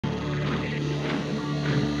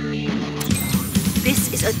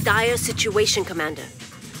This is a dire situation, Commander.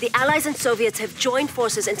 The Allies and Soviets have joined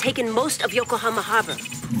forces and taken most of Yokohama Harbor.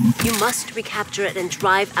 You must recapture it and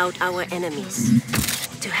drive out our enemies.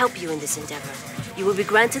 To help you in this endeavor, you will be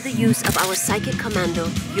granted the use of our psychic commando,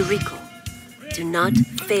 Yuriko. Do not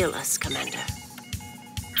fail us, Commander.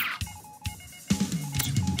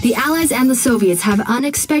 The Allies and the Soviets have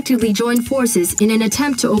unexpectedly joined forces in an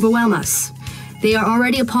attempt to overwhelm us. They are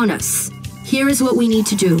already upon us. Here is what we need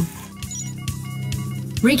to do.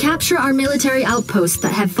 Recapture our military outposts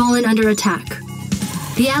that have fallen under attack.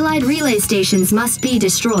 The Allied relay stations must be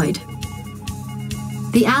destroyed.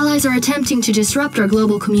 The Allies are attempting to disrupt our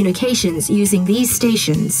global communications using these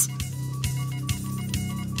stations.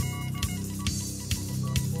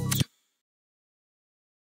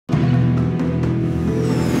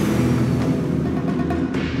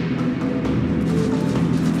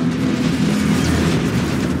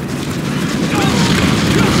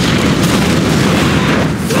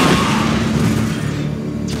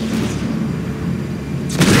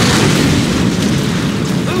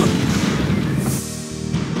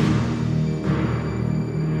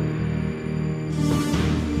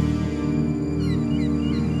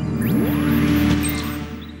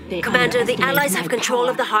 Commander, the Allies have control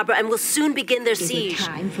of the harbor and will soon begin their siege.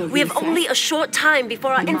 We have only a short time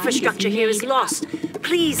before our infrastructure here is lost.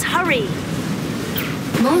 Please, hurry!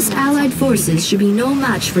 Most Allied forces should be no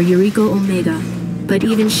match for Yuriko Omega, but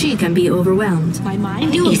even she can be overwhelmed.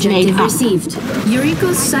 New objective received.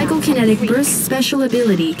 Yuriko's psychokinetic burst special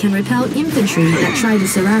ability can repel infantry that try to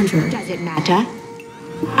surround her. Does it matter?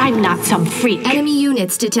 I'm not some freak. Enemy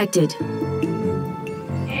units detected.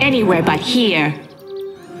 Anywhere but here.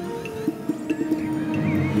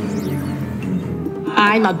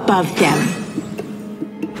 I'm above them.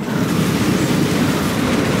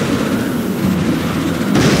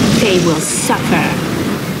 They will suffer.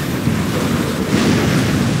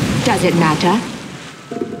 Does it matter?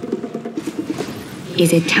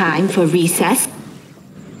 Is it time for recess?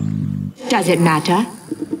 Does it matter?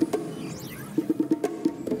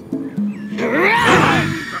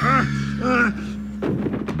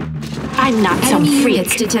 I'm not some Enemy freak.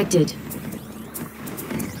 units detected.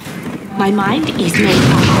 My mind is made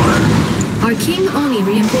up. Our King Oni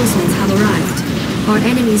reinforcements have arrived. Our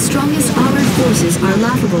enemy's strongest armored forces are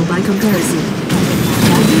laughable by comparison.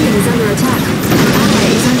 Our unit is under attack. Our ally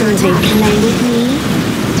is under They attack. play with me.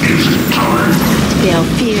 They'll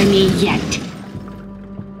fear me yet.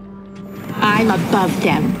 I'm above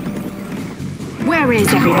them. Where is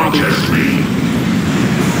everybody?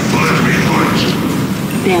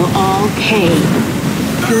 They'll all pay.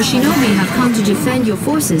 Your shinobi have come to defend your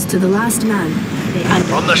forces to the last man.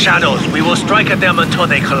 From the shadows, we will strike at them until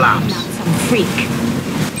they collapse. Some freak.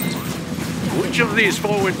 Which of these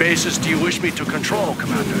forward bases do you wish me to control,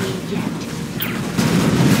 Commander?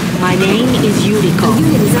 My name is Yuriko. The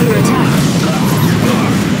unit is under attack.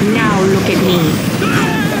 Now look at me.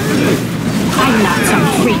 I'm not some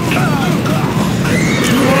freak.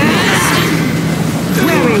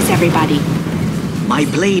 Where is everybody? My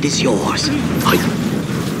blade is yours.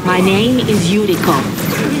 My name is Yuriko.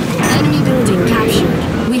 Enemy building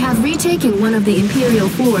captured. We have retaken one of the Imperial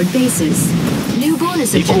forward bases. New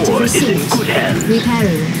bonus objective received.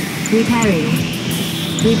 Repairing. Repairing.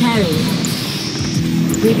 Repairing.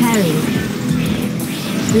 Repairing.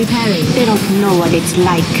 Repairing. They don't know what it's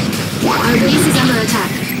like. Our base is under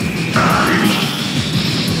attack.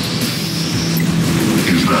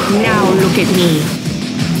 Now look at me.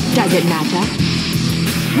 Does it matter?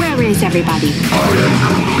 Where is everybody?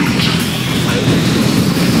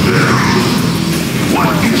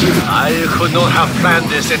 I could not have planned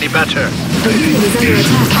this any better. The unit is under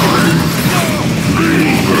attack.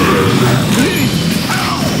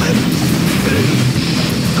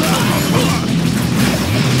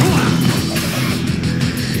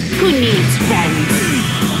 Who needs friends?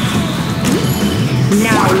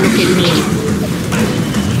 Now look at me.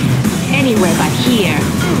 Anywhere but here.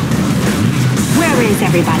 Where is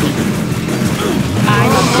everybody?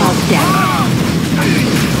 I'm above them.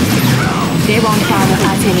 They won't bother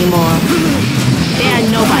us anymore. They are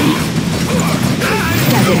nobody.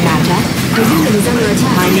 Does it matter? The unit is under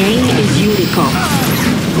attack. My name is Yuriko.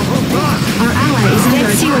 Our ally is under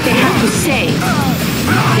Let's see attack. what they have to say.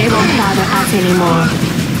 They won't bother us anymore.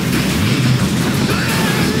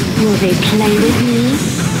 Will they play with me?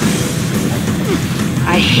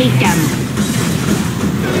 I hate them.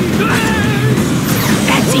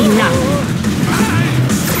 That's enough.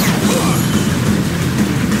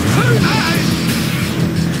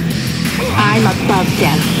 I'm above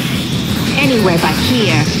them. Anywhere but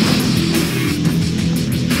here.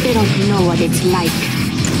 They don't know what it's like.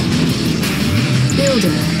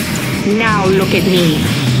 Building. Now look at me.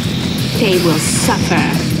 They will suffer.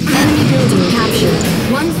 Enemy building captured.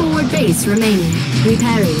 One forward base remaining.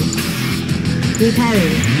 Repairing.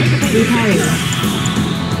 Repairing. Repairing.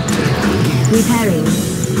 Repairing.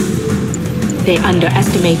 They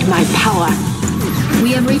underestimate my power.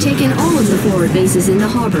 We have retaken all of the forward bases in the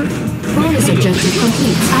harbor. Bonus objective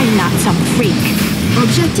complete. I'm not some freak.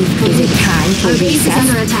 Objective complete. Is it time to Our base is recess?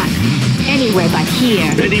 under attack. Anywhere but here.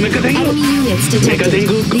 Enemy units detected.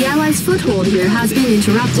 The Allies' foothold here has been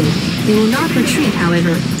interrupted. They will not retreat,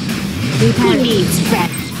 however. Who Repairing. needs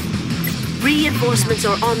friends? Reinforcements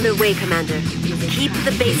are on their way, Commander. Keep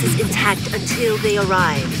the bases intact until they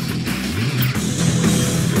arrive.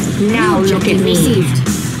 Now New look at objective me. received.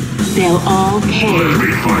 They'll all pay.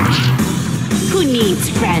 Who needs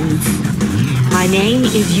friends? My name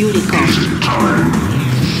is Yuriko.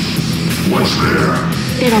 What's there?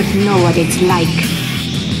 They don't know what it's like.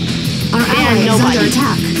 Our ally is nobody. under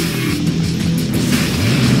attack.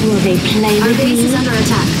 Will they play Our with base me? is under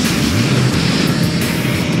attack.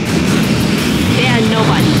 They are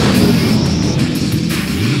nobody.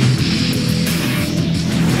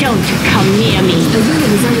 Don't come near me. A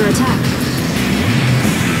unit is under attack.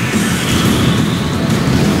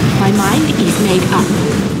 My mind is made up.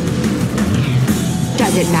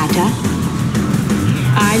 Does it matter?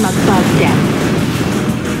 I'm above them.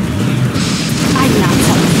 I'm not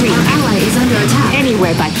some Our freak. ally is under attack.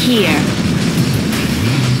 Anywhere but here.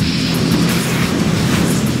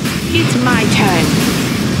 It's my turn.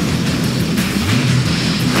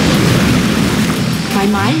 My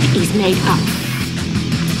mind is made up.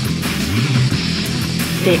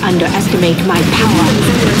 They underestimate my power. Is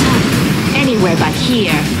under attack. Anywhere but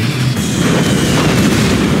here.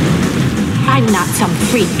 I'm not some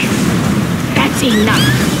freak. That's enough.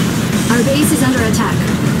 Our base is under attack.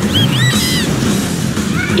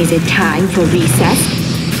 Is it time for recess?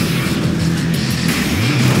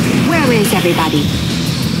 Where is everybody?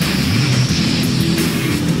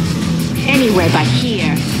 Anywhere but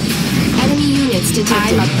here. Enemy units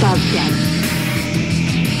detected. I'm above them.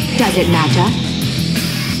 Does it matter?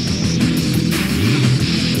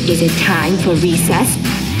 Is it time for recess?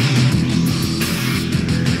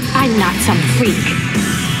 I'm not some freak.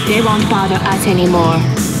 They won't bother us anymore.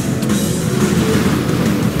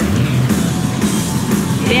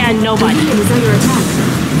 They are The nobody. unit is under attack.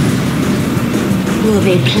 Will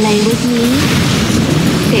they play with me?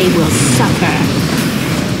 They will suffer.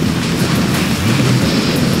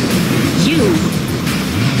 You!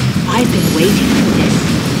 I've been waiting for this.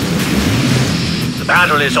 The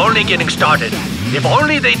battle is only getting started. If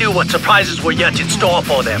only they knew what surprises were yet in store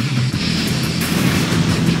for them.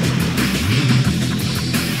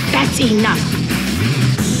 That's enough.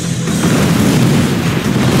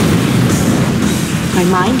 My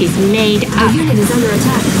mind is made The up. unit is under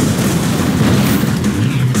attack.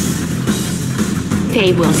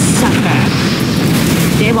 They will suffer.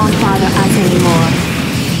 They won't bother us anymore.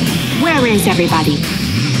 Where is everybody?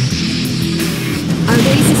 Our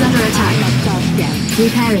base is under attack. Above them.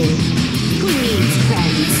 Repairing. Who needs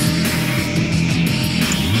friends?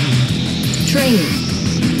 Training.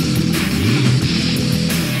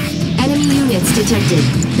 Enemy units detected.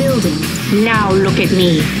 Building. Now look at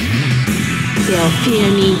me. They'll fear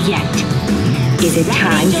me yet. Is it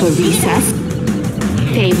time for recess?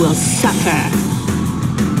 They will suffer.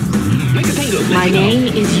 My name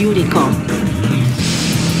is Yuriko.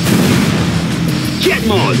 Jet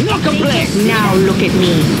mode, no complaint. Now look at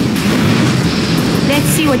me. Let's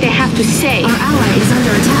see what they have to say. Our ally is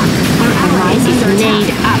under attack. Our ally is under made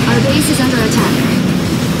attack. up. Our base is under attack.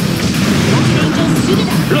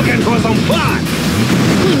 Looking for some fun.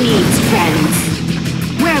 Who needs friends?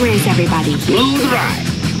 Where is everybody? Smooth ride.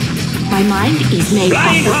 My mind is made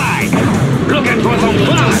Flying up. high. Looking for some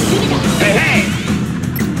fun. Hey, hey.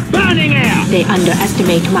 Burning air. They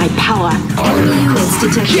underestimate my power. Enemy units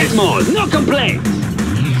detected. Jet mode, no complaint.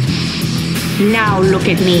 Now look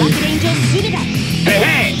at me. Hey,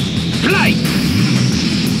 hey. Flight.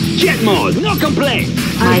 Jet mode, no complaint.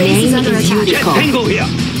 Our My base is name under is attack. Jet Yuriko. tango here.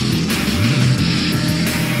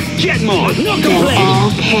 Jet mode, no They'll complaint.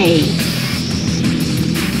 all pay.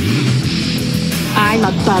 I'm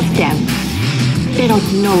above them. They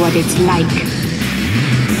don't know what it's like.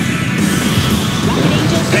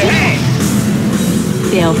 Hey,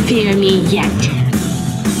 hey. They'll fear me yet.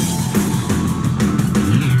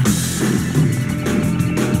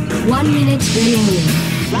 One minute remaining.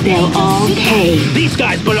 They'll all pay. These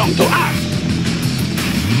guys belong to us.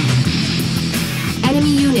 Enemy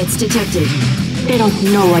units detected. They don't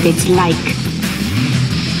know what it's like.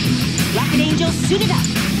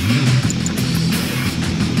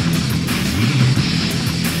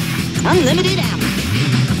 Unlimited ammo.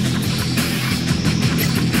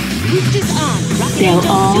 Boosters on. Rocket They'll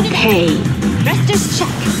Angel all suited pay. up. Thrusters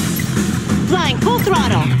check. Flying full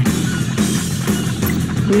throttle.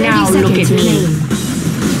 Now 30 look at seconds me. remain.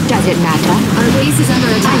 Does it matter? Our base is under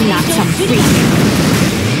I'm attack. not some freak.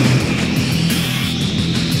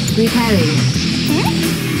 Repairing.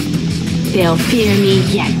 They'll fear me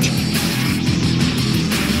yet.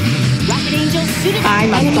 Rocket Angel suited up.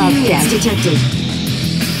 I'm Enemy above units them. detected.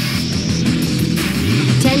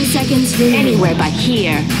 10 seconds remaining. Anywhere but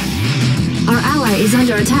here. Our ally is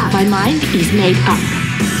under attack. My mind is made up.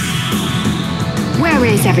 Where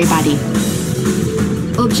is everybody?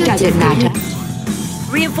 Objective Does it matter?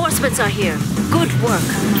 complete. Reinforcements are here. Good work.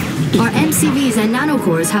 Our MCVs and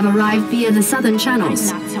nanocores have arrived via the southern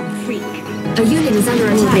channels. Not some freak. A unit is under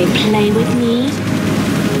Will they attack. play with me?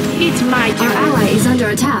 It's my Our turn. ally is under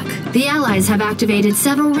attack. The Allies have activated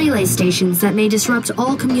several relay stations that may disrupt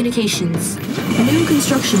all communications. New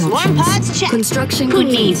construction Swarm options. pods check. Construction Who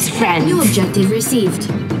complete. needs friends? New objective received.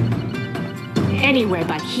 Anywhere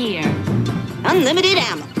but here. Unlimited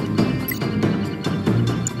ammo.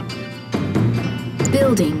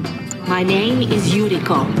 Building. My name is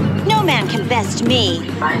Yuriko. No man can best me.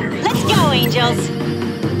 Let's go, Angels.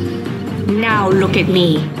 Now look at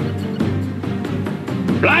me.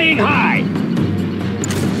 Flying high.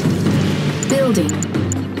 Building.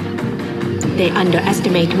 They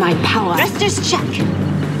underestimate my power. Thrusters check.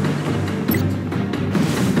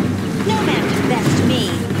 No man can best me.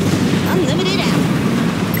 Unlimited ammo.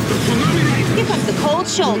 Give us the cold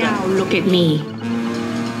shoulder. Now look at me.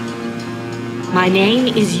 My name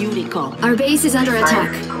is Yuriko. Our base is under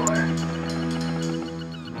attack.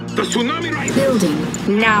 The tsunami rises. Building.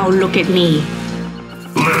 Now look at me.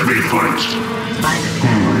 Let me fight.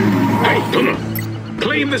 Hey, Tuna.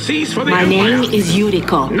 Claim the seas for the My Empire. name is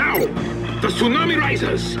Yuriko. Now, the tsunami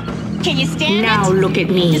rises. Can you stand Now it? look at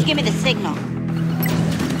me. Just give me the signal.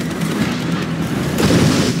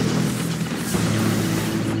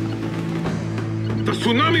 The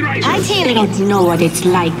tsunami rises. High They tailing don't it. know what it's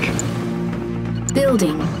like.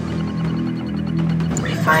 Building.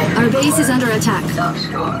 Our base is under attack.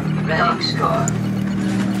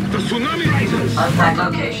 The tsunami rises.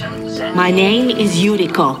 My name is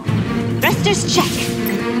Yuriko. Thrusters check.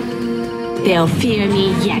 They'll fear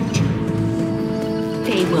me yet.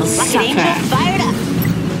 They will Rocket Angel suffer. fired up.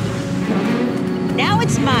 Now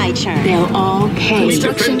it's my turn. They'll all We pay.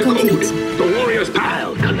 Construction defend the code. complete. The warriors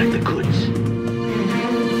pile. Collect the goods.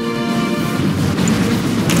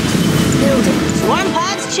 Building. Swarm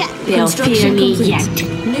pods check. They'll fear Construction me complete. yet.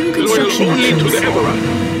 New Loyal construction only to the options. Emperor.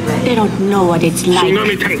 They don't know what it's like.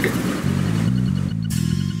 Tsunami tank.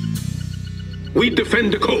 We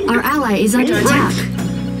defend the code. Our ally is under Move attack. right.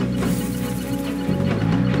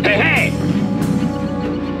 Hey, hey!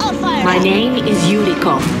 I'll fire My up. name is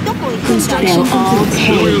Yuriko. Construction They'll all complete.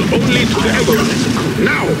 pay. Loyal only to the Emperor.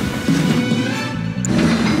 Now!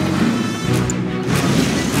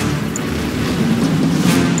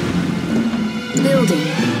 Building.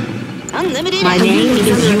 Unlimited My ammo. name is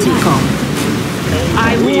Yuriko.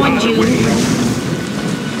 I We warned are you. winning.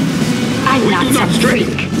 I'm We not do not some stray.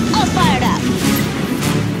 freak. All fired up.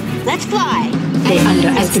 Let's fly. They Enemy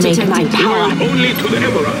units underestimate my detected. power. Loyal only to the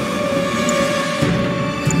Emperor.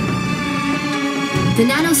 The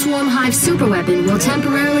Nanoswarm Hive superweapon will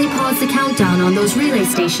temporarily pause the countdown on those relay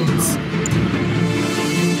stations.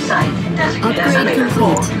 Upgrade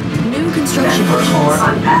complete. New construction options.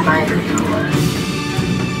 Refinery core.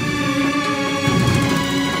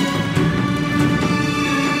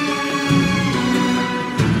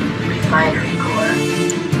 Refinery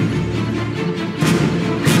core.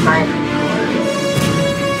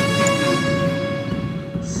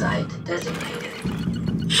 Site designated.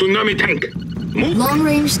 Tsunami tank. Move.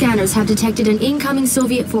 Long-range scanners have detected an incoming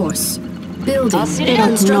Soviet force. Building. I'll sit They down.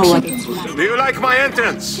 don't know what Construction. it's like. Do you like my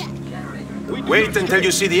entrance? Wait until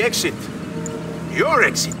you see the exit. Your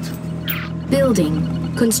exit.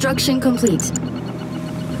 Building. Construction complete.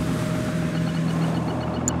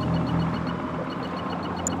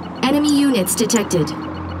 Enemy units detected.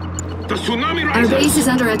 The tsunami Our base rises. is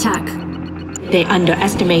under attack. They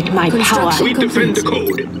underestimate my power. Construction We defend the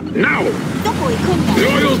complete. code. Now! Dokoi Kunga.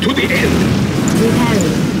 Loyal to the end.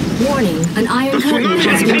 Repairing. Warning, an The iron curtain tsunami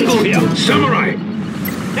has been tangle here. detected. Samurai.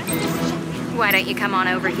 Why don't you come on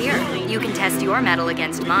over here? You can test your metal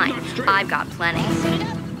against mine. I've got plenty.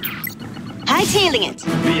 Hightailing it.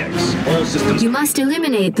 VX. All systems. You must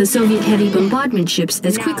eliminate the Soviet heavy bombardment ships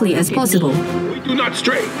as quickly as possible. We do not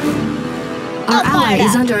stray. Our All fired ally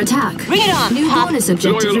is up. under attack. Bring it on, New Pop. bonus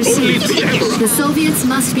objective Loyal only received. to the Emperor. The Soviets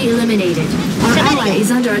must be eliminated. Our Send it. ally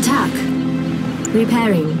is under attack.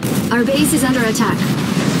 Repairing. Our base is under attack.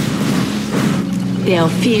 They'll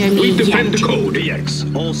fear me We defend yet. the code.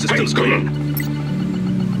 DX, all systems Come go. on.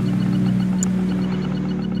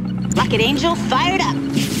 Rocket Angel fired up.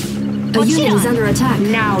 A unit is under attack.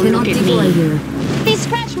 Now Cannot look at deploy me. here. They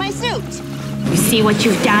scratched my suit. You see what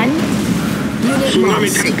you've done? Unit Tsunami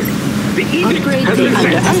lost. tank. The edict Upgrade has They been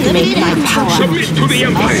sent. underestimate my power. Submit to the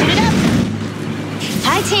All Empire. suited up.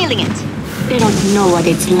 Hightailing it. They don't know what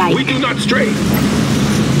it's We like. do not stray.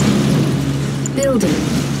 Building.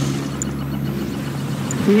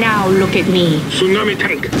 Now look at me. Tsunami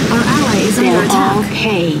tank. Our ally is under They'll all attack.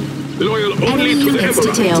 pay. Loyal only Enemy to the units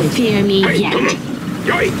Emperor. detected. They'll fear me Hey, come yet. on.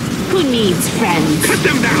 Yoi. Who needs friends? Cut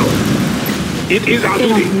them down. It is our They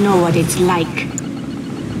duty. don't know what it's like.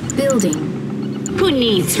 Building. Who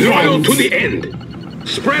needs Loyal friends? to the end.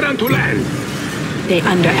 Spread onto land. They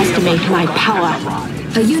underestimate my power.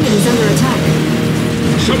 A unit is under attack.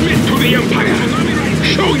 Submit to the Empire.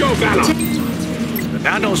 Show your valor. The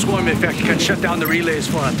nano swarm effect can shut down the relays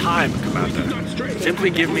for a time, Commander. Simply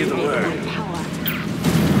give me the word.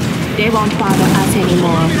 They won't bother us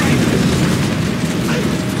anymore.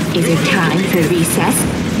 Is it time for recess?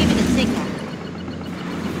 Give me the signal.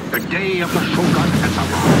 The day of the Shogun has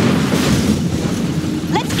arrived.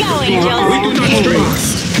 Let's go, They'll Angel. all We do not pay.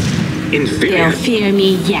 stray. Inferior. They'll fear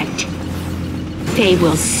me yet. They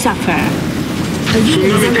will suffer. A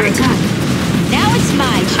unit is under attack. Now it's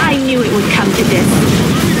my turn. I knew it would come to this.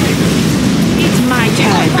 It's my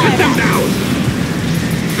turn. Cut them down.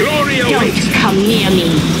 Glory Don't awaits. come near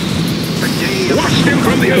me. Watch them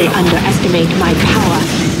from the They earth. underestimate my power.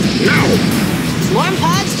 Now. Swarm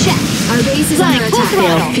pods check. Our base is Flying under full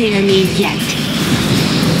attack. They'll fear me yet.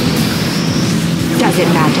 Does it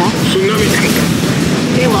matter? Tsunami tank.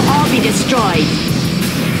 They will all be destroyed.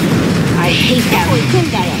 I hate them.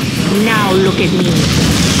 Now look at me.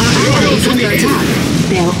 Our ally is under attack.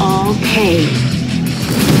 They'll all pay.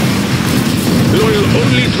 Loyal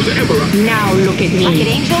only to the Emperor. Now look at Rocket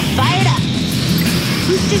me. Angel fired up.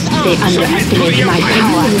 Boosters They on. underestimate my A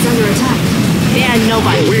power. unit is under attack. They are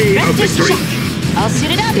nobody. Way of Thrusters victory. check. All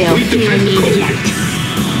suited up. They'll We fear defend me the code. yet.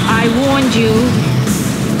 I warned you.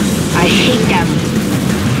 I hate them.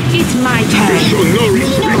 It's my They turn. show no No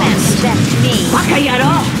respect. man can best me.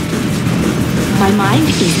 Wakayaro! My mind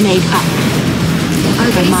is made up. Our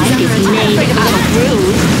My base is mind under is attack. made up.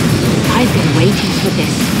 Rude. I've been waiting for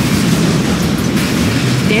this.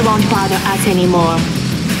 They won't bother us anymore.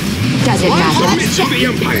 Does it matter? Submit to the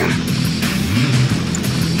Empire.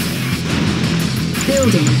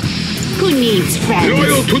 Building. Who needs friends?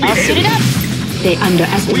 Loyal to the All suited end. up. They We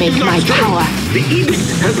underestimate do my not stray. power. The edict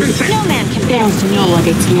has been sent. No man can They best don't me. know what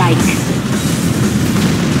it's like.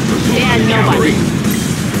 They are nobody. Cavalry.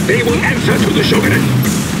 They will answer to the Shogunate.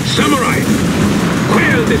 Samurai.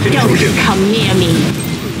 Quell this Don't intrusion. come near me.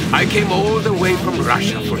 I came all the way from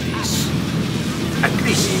Russia for this. At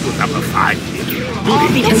least you have a 5 million. All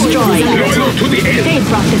be destroyed. Loyal to the end. They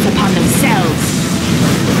brought this upon themselves.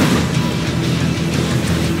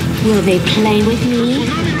 Will they play with me?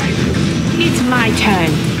 It's my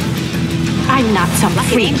turn. I'm not some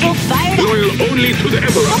Rocket freak. Angel fired up. Loyal only to the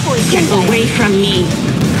Emperor. Get away from me.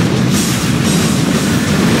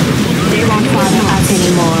 They won't bother us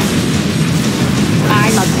anymore.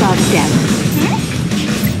 I'm above them.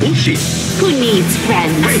 Uchi. Who needs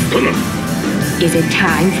friends? Hey, come on. Is it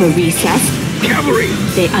time for recess? Cavalry.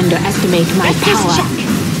 They underestimate my Thrusters power.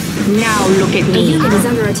 check. Now look at A me. unit is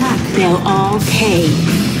under attack. They'll all pay.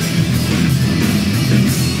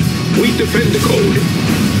 We defend the code.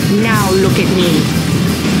 Now look at me.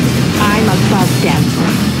 I'm above them.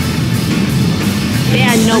 They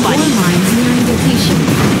are nobody. Ore mines nearing depletion.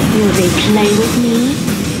 Will they play with me?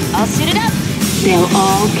 All suited up. They'll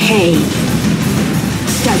all pay.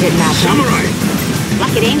 Does it matter? Samurai.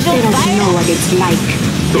 Rocket Angel They don't fired know up. what it's like.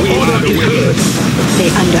 The order is heard. They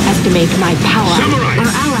underestimate my power. Samurai.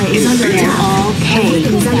 Our ally is under They'll attack. all A pay.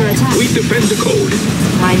 unit is under attack. We defend the code.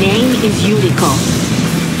 My name is Yuriko.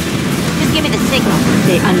 Just give me the signal.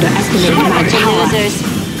 They underestimate my power. Losers.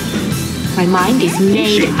 My mind is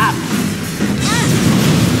made up.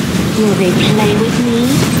 Will they play with me?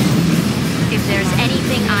 If there's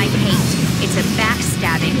anything I hate, it's a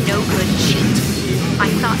backstabbing, no-good cheat. I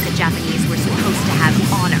thought the Japanese were supposed to have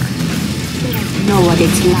honor. They don't know what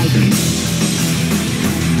it's like.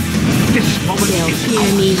 This moment They'll is fear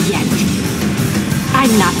me yet.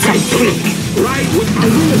 I'm not some freak. right with A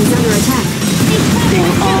unit is under attack.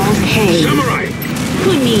 They'll all pay. Samurai.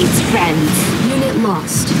 Who needs friends? Unit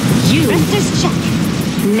lost. You. Thrusters check.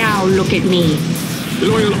 Now look at me.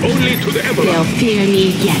 Loyal only to the Emperor. They'll fear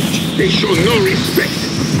me yet. They show no respect.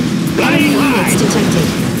 Enemy Flying high. units detected.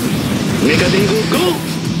 Megadengu, go!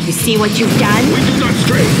 You see what you've done? We do not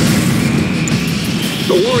stray.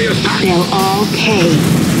 The warriors pass. They'll all pay.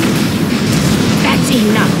 That's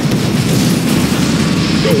enough.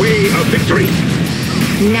 The way of victory.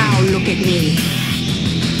 Now look at me.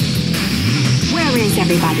 Where is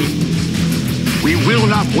everybody? We will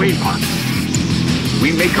not waver.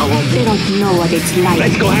 We make our own. They don't know what it's like.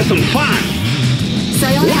 Let's go have some fun.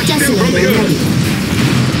 Psionic Watch them from decimator here. ready.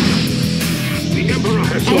 The Emperor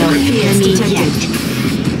has They'll spoken. fear me yet.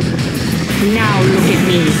 Now look at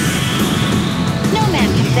me. No man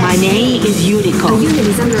can My best name is A Yuriko. unit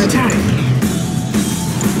is under attack.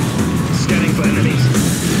 Scanning for enemies.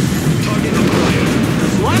 Target acquired.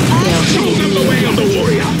 They'll Show fear them the me way of the yet.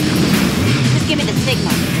 warrior. Just give me the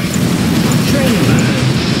signal. Training.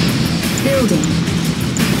 Building.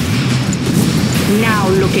 Now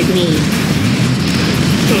look at me.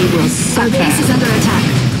 They will Our suffer. base is under attack.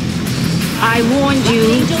 I warned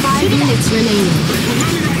you. 5 minutes remaining.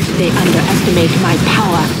 They underestimate my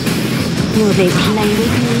power. Will they play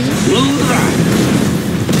with me? Smooth ride.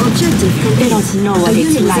 Objective They complete. don't know what A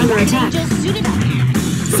it's unit is under like. attack. Angels suited up.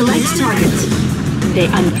 Select target. They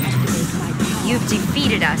underestimate my power. You've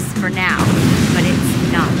defeated us for now, but it's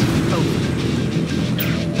not over.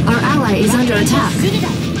 Our ally is under attack. Suited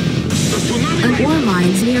up. An ore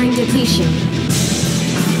mine's nearing depletion.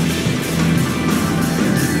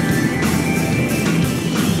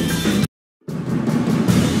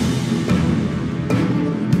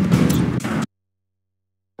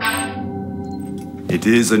 It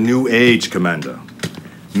is a new age, Commander.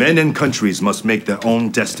 Men and countries must make their own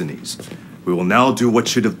destinies. We will now do what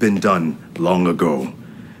should have been done long ago.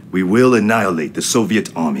 We will annihilate the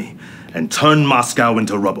Soviet army and turn Moscow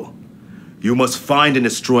into rubble. You must find and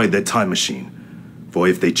destroy their time machine. For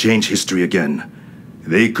if they change history again,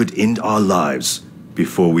 they could end our lives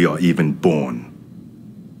before we are even born.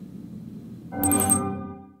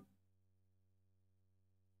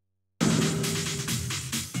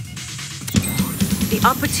 The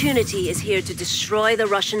opportunity is here to destroy the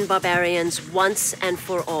Russian barbarians once and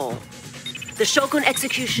for all. The Shogun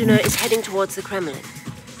Executioner is heading towards the Kremlin.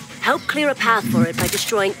 Help clear a path for it by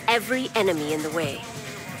destroying every enemy in the way.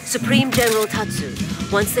 Supreme General Tatsu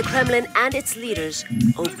wants the Kremlin and its leaders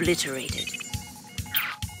obliterated.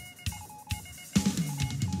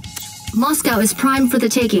 Moscow is primed for the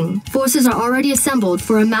taking. Forces are already assembled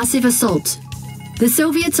for a massive assault. The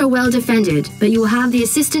Soviets are well defended, but you will have the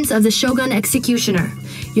assistance of the Shogun Executioner.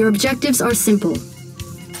 Your objectives are simple.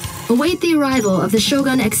 Await the arrival of the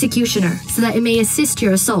Shogun Executioner so that it may assist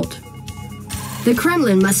your assault. The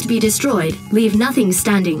Kremlin must be destroyed, leave nothing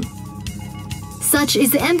standing. Such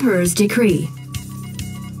is the Emperor's decree.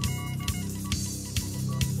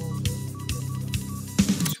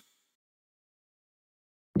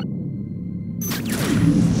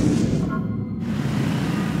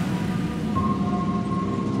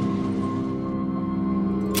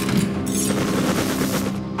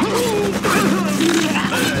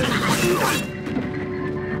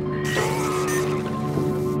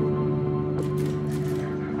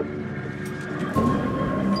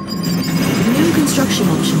 Construction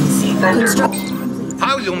options.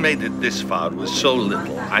 How you made it this far with so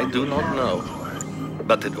little, I do not know.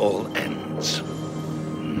 But it all ends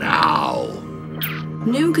now.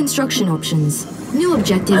 New construction options. New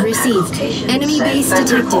objective received. Enemy base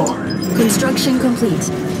detected. Construction complete.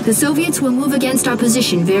 The Soviets will move against our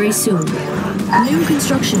position very soon. New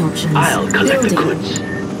construction options. I'll collect the Building. goods.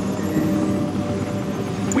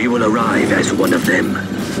 We will arrive as one of them.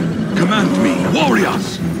 Command me,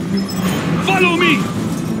 warriors! Follow me!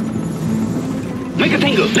 Make a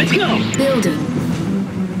tango, let's go! Building.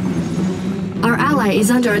 Our ally is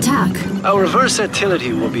under attack. Our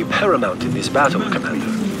versatility will be paramount in this battle, Commander.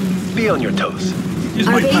 Be on your toes.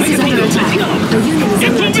 Our base is under attack. A unit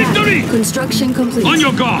is under attack. Construction complete. On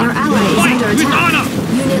your guard! Our ally is Fight under with attack. honor!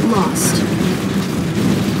 Unit lost.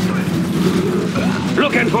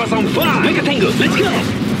 Looking for some fun! Make a tango, let's go!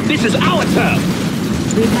 This is our turn!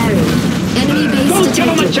 Repairing. Enemy base Don't give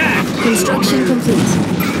 'em a detected. chance! Construction complete.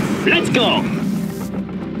 Let's go!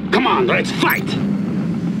 Come on, let's fight!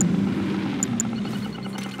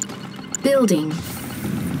 Building.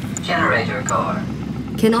 Generator core.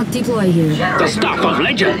 Cannot deploy here. The stuff of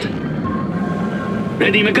legend!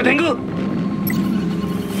 Ready, make a tango?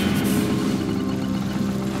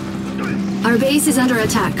 Our base is under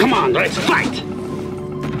attack. Come on, let's fight!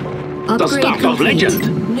 The Upgrade stuff of complete.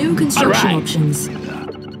 legend! New construction Alright. options.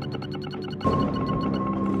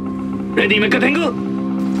 Ready, make a tango?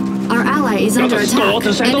 Our ally is Got under a score attack.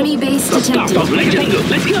 to settle? Enemy base The stuff detected. of legend! Tango,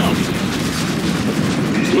 let's go!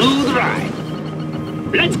 Smooth ride!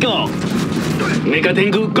 Let's go! Make a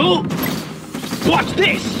tango, go! Watch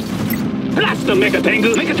this! Blast the Mega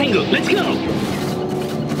Tango! Mega Tango, let's go!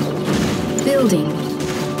 Building.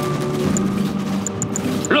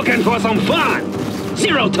 Looking for some fun!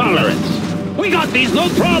 Zero tolerance! We got these, no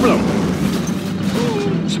problem!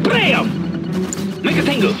 Spray 'em! Mega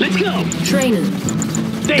Tango, let's go! Training.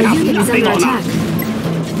 They The have unit is nothing under on attack.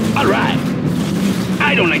 us! Alright!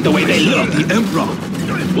 I don't like the way they look! The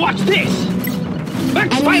Emperor! Watch this!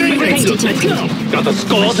 Backfire Enemy Mega Tango, units let's go! Got a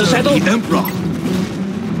score to settle? The Emperor!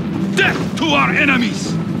 Death to our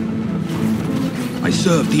enemies! I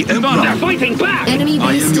serve the Emperor! They're fighting back! Enemy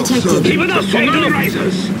base detected. Keep it up, Tango!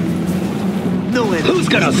 Risers! No way. Who's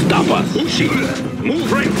gonna stop us? Ushi, move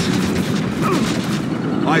ranks!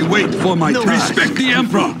 I wait for my respect the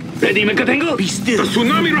Emperor! Ready, Mega Tango? Be still. The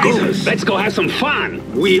Tsunami Risers! Let's go have some fun!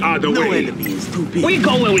 We are the No way! enemy is too big. We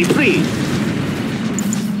go where we please!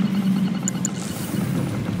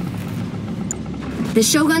 The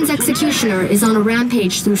Shogun's executioner is on a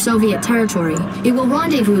rampage through Soviet territory. It will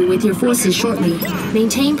rendezvous with your forces shortly.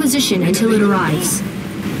 Maintain position until it arrives.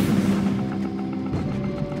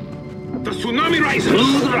 The Tsunami Risers!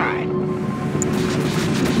 Smooth ride!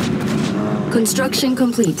 Construction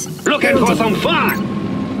complete. Looking for some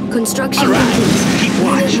fun! Construction Alright. complete. Keep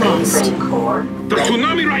Unit watch. lost. The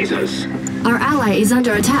Tsunami Risers! Our ally is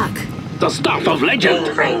under attack. The stuff of legend!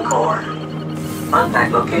 Mainframe core.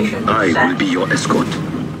 Contact location. I will be your escort.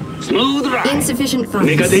 Smooth ride! Insufficient funds.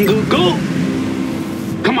 Mega Tango, go!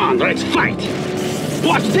 Come on, let's fight!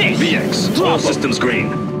 Watch this! VX, all systems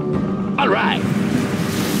green. Alright!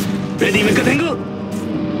 Ready, Mega Tango?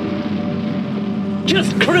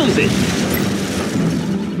 Just cruise it!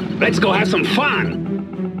 Let's go have some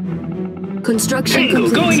fun! Construction Tango,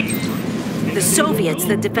 complete. going! The Soviets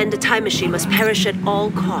that defend a time machine must perish at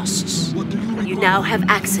all costs. You now have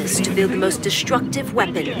access to build the most destructive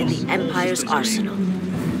weapon in the Empire's arsenal.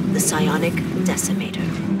 The Psionic Decimator.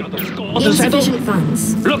 Insufficient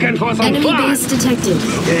funds. Looking for some Enemy fun! base detected.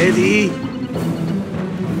 Steady.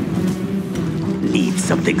 Need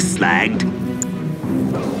something slagged?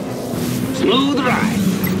 Smooth ride!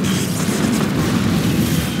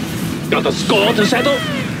 Got a score to settle?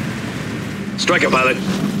 Striker pilot,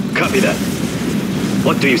 copy that.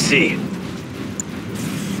 What do you see?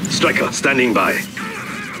 Striker, standing by.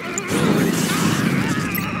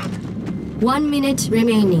 1 minute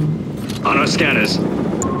remaining. On our scanners.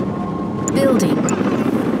 Building.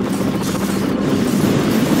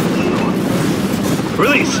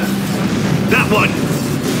 Release! That one!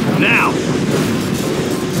 Now!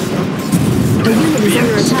 The unit is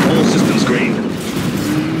under attack. All systems green.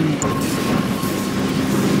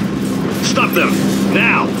 Stop them!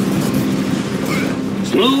 Now!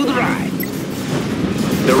 Smooth ride!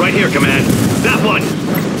 They're right here, Command. That one!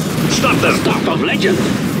 Stop them! Stuff of legend!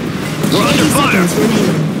 We're under 30 fire! seconds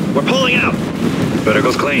remaining. We're pulling out! Better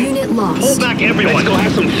goes clean. Unit lost. Pull back everyone! Let's go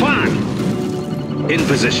have some fun! In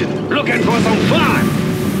position. Looking for some fun!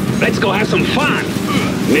 Let's go have some fun!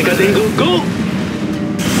 Mega Tango, go!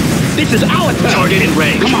 This is our turn! Target in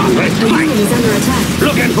range. Come on, let's The fight! unit is under attack.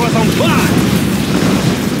 Looking for some fun!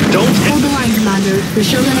 Don't Hold the line, Commander. The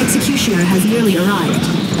Shogun Executioner has nearly arrived.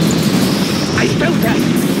 I felt that!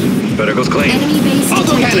 Better goes clean. Enemy base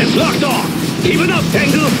Auto detected. cannons locked off! Keep it up,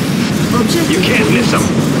 Tango! Objective You can't miss them.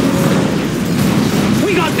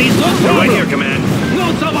 We got these, no They're right problem! here, Command.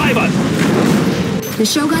 No survivors! The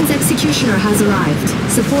Shogun's Executioner has arrived.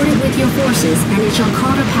 Support it with your forces, and it shall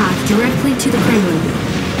carve a path directly to the Kremlin.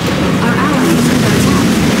 Our ally is under attack.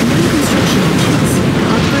 New construction options.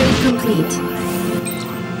 Upgrade complete.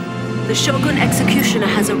 The Shogun Executioner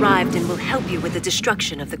has arrived and will help you with the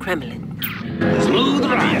destruction of the Kremlin. Smooth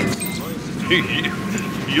ride!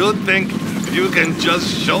 You think you can just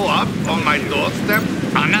show up on my doorstep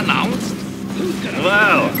unannounced?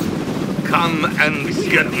 Well, come and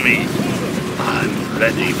get me. I'm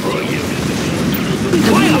ready for you. The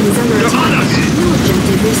unit is under They're on attack. us. New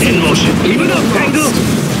objective received. In motion. Keep it up, Tango!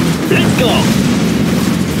 Let's go!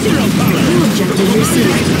 Zero New tolerance! objective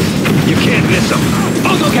received. You can't miss them.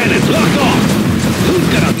 Auto cannons locked off! Who's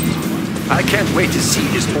gonna... I can't wait to see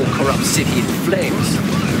this whole corrupt city in flames.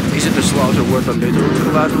 Isn't the slaughter worth a little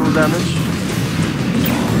collateral damage?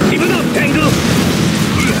 Keep it up, Tango!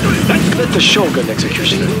 Let the Shogun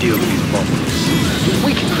Executioner deal with these bubbles.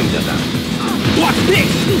 We can clean them out. What's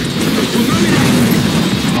this?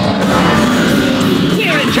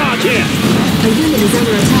 We're in charge here! A unit is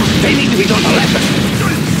under attack. They need to be taught a lesson!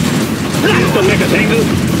 Blast the Mega Tango!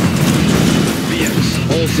 VX,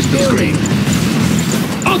 all systems green.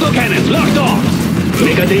 Auto cannons locked off!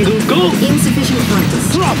 Mega Tango, go! Insufficient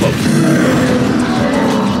funds. Drop them!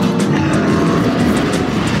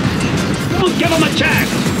 Don't give them a chance!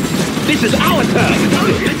 This This is our turn.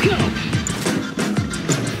 Let's go.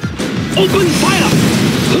 Open fire.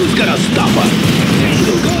 Who's gonna stop us?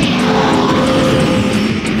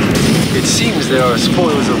 It seems there are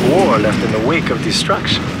spoils of war left in the wake of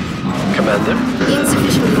destruction. Commander?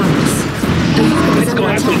 Insufficient funds. The unit is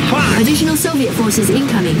under attack. Additional Soviet forces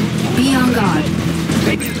incoming. Be on guard.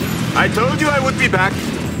 I told you I would be back.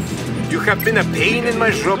 You have been a pain in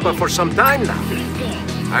my Zhropa for some time now.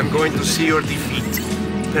 I'm going to see your defeat,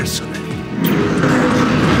 personally. Unit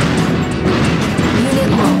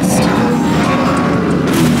lost.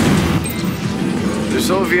 The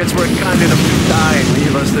Soviets were kind enough to die and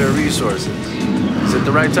leave us their resources. Is it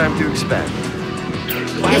the right time to expand?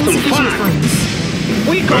 Insufficient funds.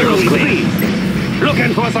 We go clean.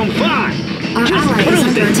 Looking for some fun. Our ally is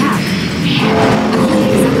under attack. Our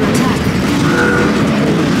unit is under attack.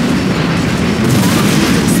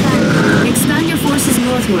 Expand your forces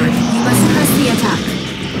northward. You must press the attack.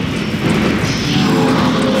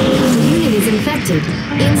 The unit is infected.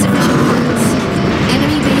 Insufficient funds.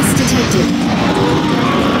 Enemy base detected.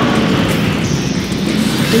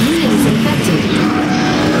 The unit is infected.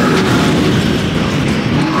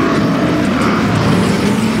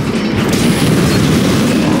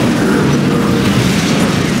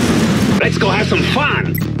 Let's go have some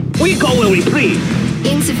fun. We go where we please.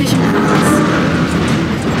 Insufficient funds.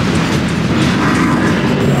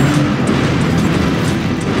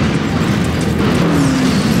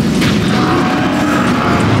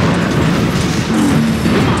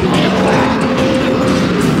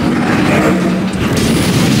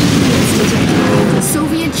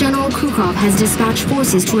 Soviet General Krukov has dispatched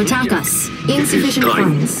forces to attack us. Insufficient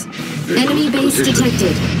funds. Enemy base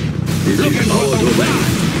detected.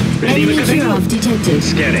 Enemy Kirov detected.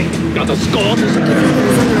 Scary. Got a score to settle.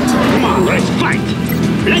 Come on, let's fight.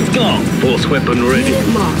 Let's go. Force weapon ready. Unit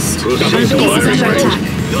lost. Got a score to settle.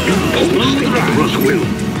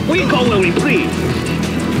 We go where we please.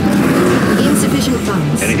 Insufficient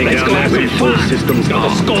funds. Anything let's go have some fun. Systems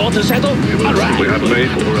got a score to settle. All right. We have made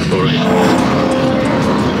for authority.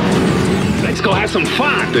 Let's go have some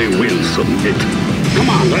fun. They will submit. Come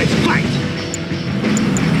on, let's fight.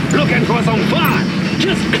 Looking for some fun.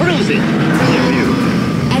 Just cruising.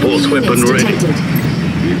 Force weapon ready.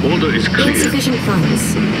 The order is clear. Insufficient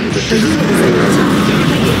funds. The unit is under attack.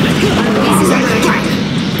 Our base is under attack.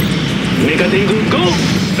 Mega Dingle, go!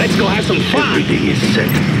 Let's go have some fun. Everything is set.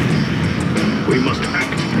 We must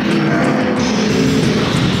act.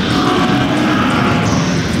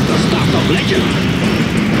 The start of legend.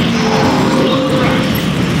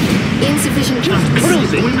 Insufficient funds.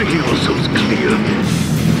 Cruising. We make ourselves clear.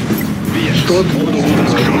 Start order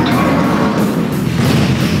construct.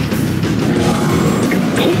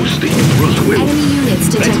 Impose the Emperor's will. Enemy units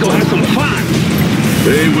detected. Let's go have some fun.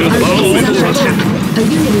 They will Our follow base is with under us. attack. A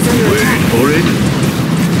unit is under Wait attack. for it.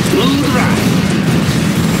 Smooth ride.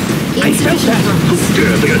 Insufficient funds.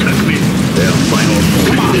 Dare they attack me? Their final point.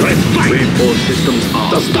 Come on, let's fight. Wave force systems are.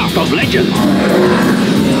 The start of legend.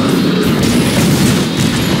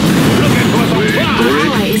 Looking for some fun. Our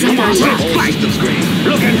ally is under attack. Let's fight.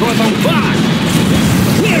 Looking for some fun.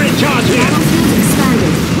 We're in charge here. Battlefield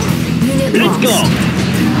expanded. Unit Let's lost. go.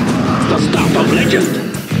 The start of legend.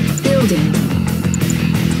 Building.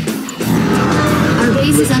 Our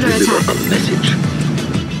base is under attack. A message.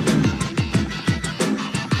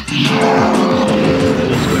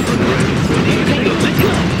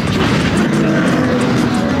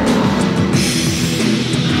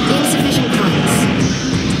 Insufficient funds.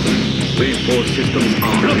 Wave force systems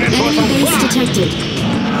are. Looking for some Enemy base fun. detected.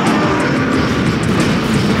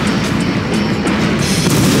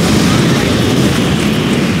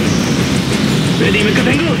 Ready, Mega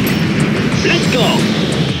Dingle? Let's go.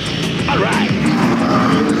 All right.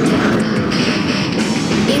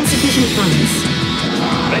 Insufficient funds.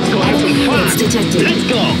 Let's go have some Enemy fun. units detected. Let's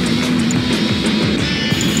go.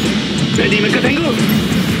 Ready, Mega Dingle?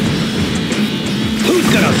 Who's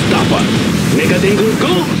gonna stop us? Mega Dingle,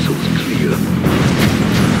 go. So clear.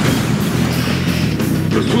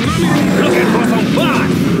 The tsunami. Looking for some fun.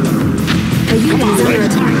 A unit is under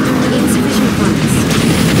attack. Insufficient funds.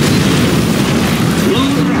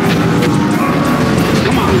 Smooth ride.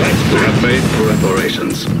 Come on, let's go. We have made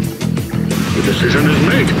preparations. The decision is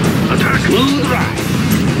made. Attack. Smooth ride.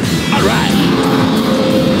 All right.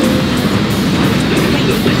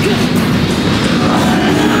 Let's go.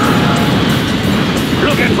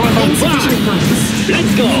 Looking for some Insufficient fun. funds.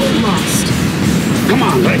 Let's go. Unit lost. Come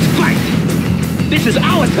on, let's fight. This is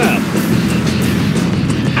our turn.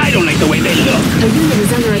 I don't like the way they look. A unit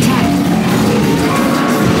is under attack.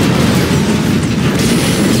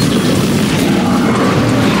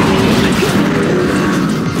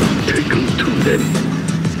 Take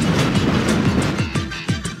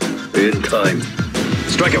time.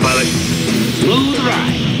 Striker pilot. Smooth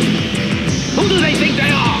ride. Who do they think they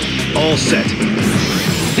are? All set.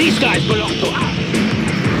 These guys belong to us.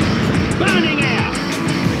 Burning air.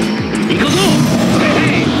 Eagles off. Hey,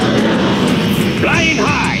 hey. Flying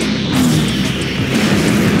high.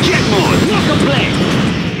 Jet mode. Lock and play.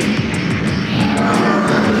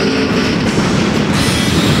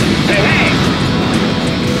 Hey, hey.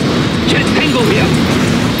 Jet tango here.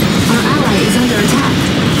 Our ally is under attack.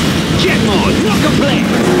 Jet mode. Lock and play.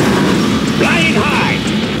 Flying high.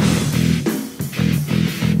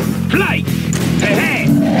 Flight. Hey, hey.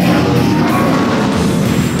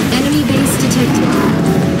 Enemy base detected.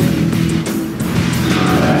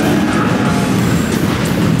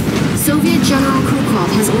 Soviet General Krukov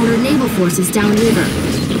has ordered naval forces downriver.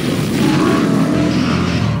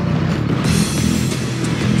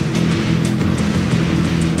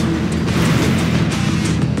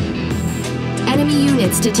 Enemy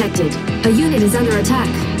units detected. A unit is under attack.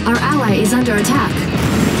 Our ally is under attack.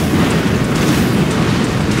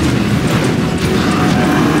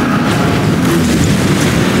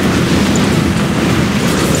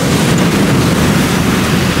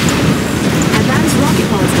 Advanced rocket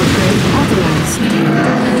pods upgrade authorized.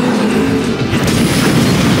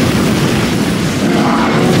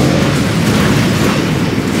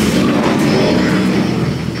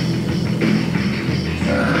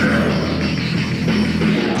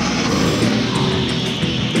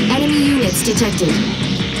 Detected.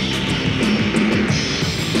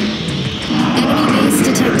 Enemy base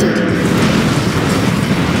detected.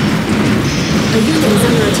 A unit is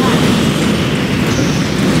under attack.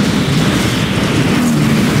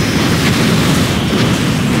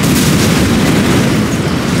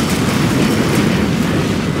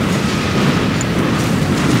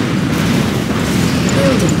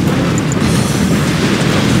 Building.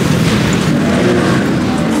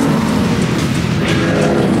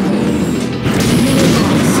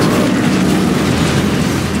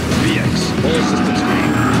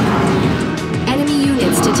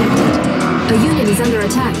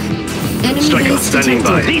 Striker, standing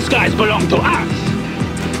by. These guys belong to us.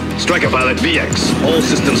 Striker pilot VX, all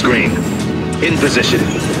systems green. In position.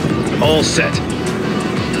 All set.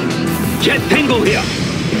 Jet tango here.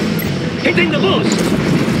 Hitting the boost.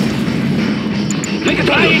 Make it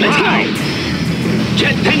flying high.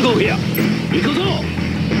 Jet tango here. Equals all.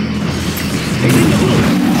 Hitting the boost.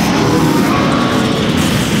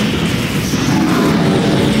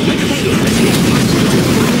 Make it tango.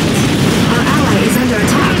 Our ally is under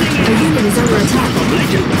attack. A unit is under attack.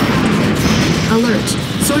 Alert.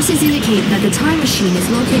 Sources indicate that the time machine is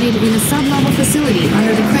located in a sub-level facility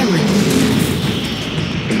under the Kremlin.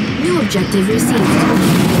 New objective received.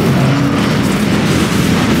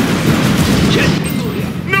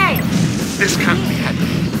 No! This can't be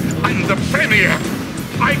happening. I'm the Premier.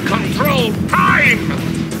 I control time!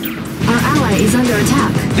 Our ally is under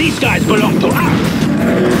attack. These guys belong to us.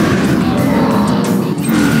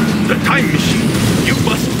 The time machine. You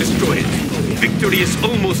must destroy it. Victory is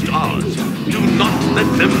almost ours. Do not let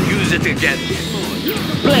them use it again.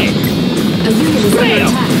 Play. A unit is under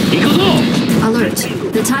attack. Equals all. Alert.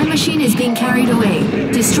 The time machine is being carried away.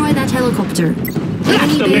 Destroy that helicopter.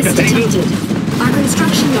 Enemy base detected. Our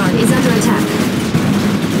construction yard is under attack.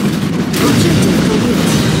 Objective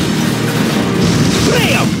complete.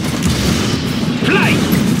 Play 'em. Flight.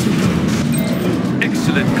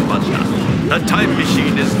 Excellent, Commander. The time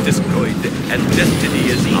machine is destroyed, and destiny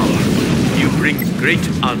is ours. You bring great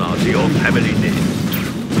honor to your family name.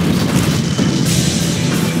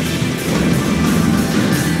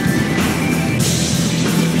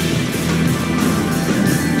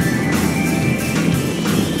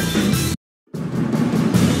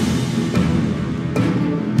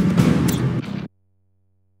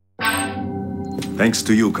 Thanks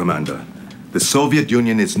to you, Commander. The Soviet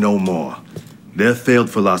Union is no more. Their failed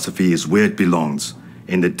philosophy is where it belongs,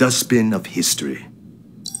 in the dustbin of history.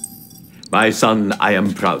 My son, I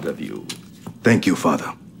am proud of you. Thank you,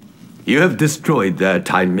 Father. You have destroyed their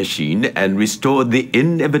time machine and restored the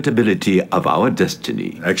inevitability of our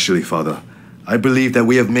destiny. Actually, Father, I believe that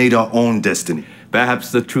we have made our own destiny.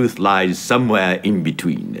 Perhaps the truth lies somewhere in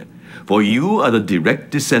between. For you are the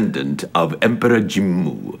direct descendant of Emperor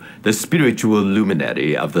Jimmu, the spiritual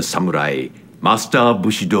luminary of the samurai, Master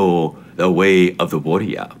Bushido, the way of the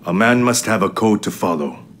warrior. A man must have a code to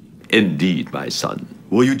follow. Indeed, my son.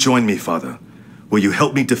 Will you join me, Father? Will you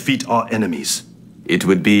help me defeat our enemies? It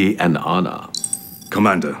would be an honor.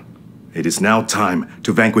 Commander, it is now time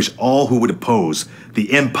to vanquish all who would oppose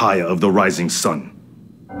the empire of the rising sun.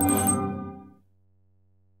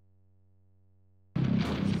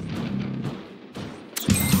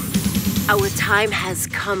 Our time has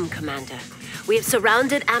come, Commander. We have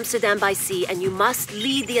surrounded Amsterdam by sea, and you must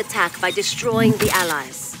lead the attack by destroying the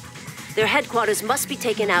Allies. Their headquarters must be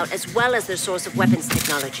taken out, as well as their source of weapons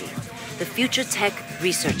technology, the Future Tech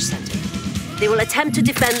Research Center. They will attempt to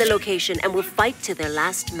defend the location and will fight to their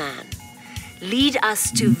last man. Lead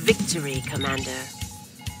us to victory, Commander.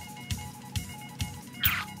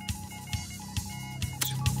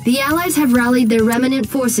 The Allies have rallied their remnant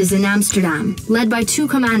forces in Amsterdam, led by 2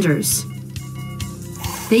 commanders.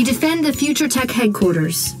 They defend the Future Tech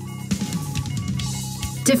headquarters.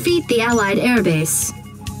 Defeat the Allied airbase.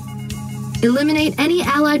 Eliminate any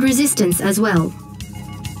Allied resistance as well.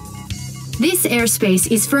 This airspace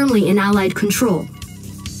is firmly in Allied control.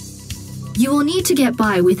 You will need to get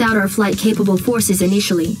by without our flight-capable forces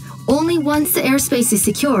initially. Only once the airspace is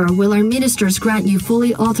secure will our ministers grant you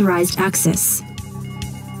fully authorized access.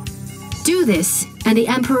 Do this, and the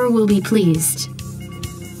Emperor will be pleased.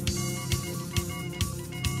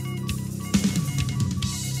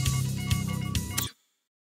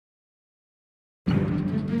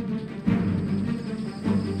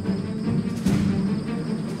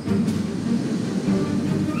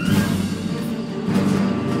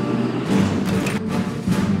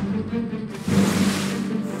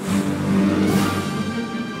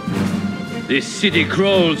 This city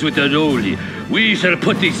crawls with unholy. We shall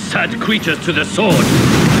put these sad creatures to the sword.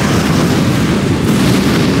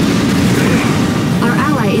 Our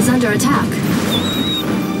ally is under attack.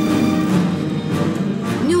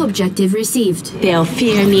 New objective received. They'll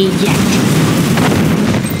fear me yet.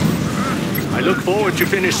 I look forward to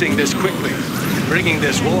finishing this quickly, bringing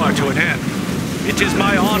this war to an end. It is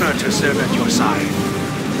my honor to serve at your side.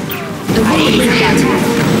 The enemy is under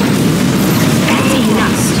attack.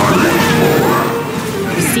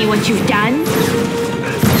 You see what you've done?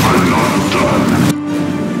 I'm not done.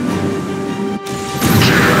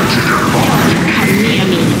 Come near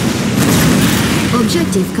me.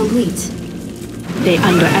 Objective complete. They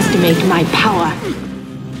underestimate my power.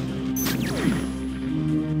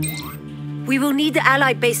 We will need the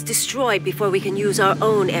Allied base destroyed before we can use our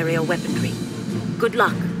own aerial weaponry. Good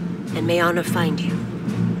luck, and may honor find you.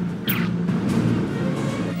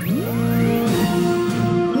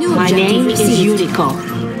 My name is Yuriko.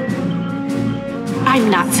 I'm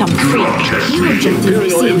not some freak. New objective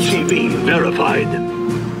received. MCV verified.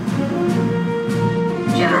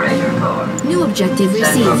 Generator core. New objective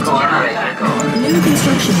received. Generator core. New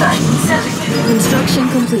construction options. Construction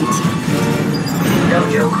complete.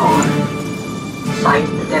 Dojo core. Site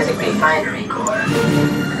designate refinery core.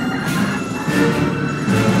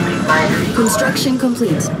 Refinery construction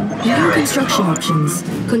complete. New construction options.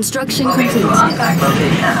 Construction complete. Contact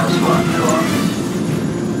location house 1 core.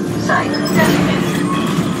 Site designated.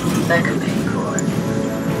 Second core.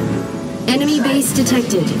 Enemy base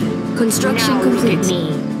detected. Construction Now complete. Look at me.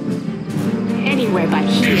 Anywhere but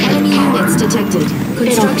here. Enemy units detected. Construction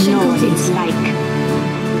They don't know complete. what it's like.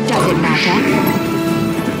 Does it matter?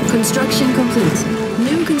 Construction complete.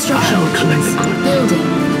 New construction options. Building.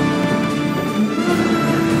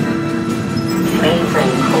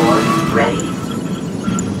 Mainframe core ready.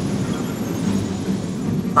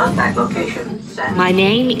 Contact location set. My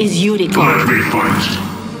name is Yuriko. Let me fight.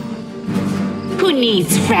 Who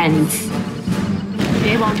needs friends?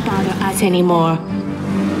 They won't bother us anymore.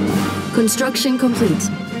 Construction complete.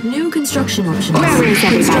 New construction options. Where is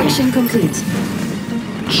everybody? Construction complete.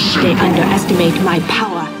 They underestimate my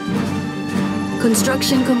power.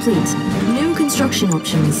 Construction complete. New construction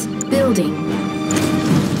options. Building.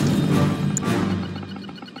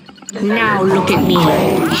 Now look at me.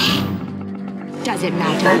 Does it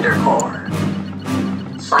matter? Defender core.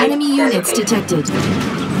 Site Enemy units designated.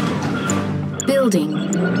 detected. Building.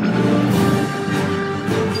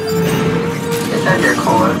 Defender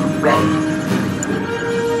core ready.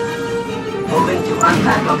 Moving to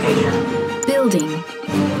unpack location. Building.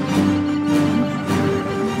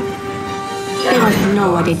 They don't know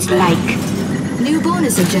what it's like. New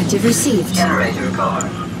bonus objective received. Generator core.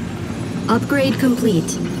 Upgrade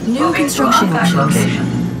complete. New Moving to construction unpack options.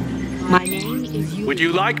 location. My name is Yuriko. Would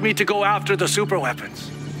you like me to go after the super weapons?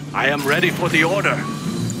 I am ready for the order.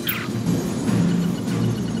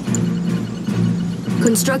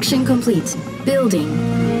 Construction complete. Building.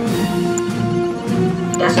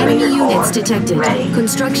 Decimator Enemy core units detected. ready.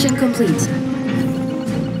 Construction complete.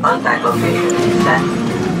 Contact location set.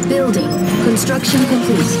 Building. Construction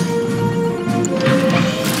complete.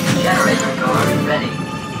 Generator core ready.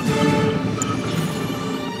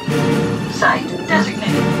 Site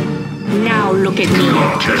designated. Now look at me.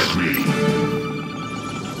 Test me.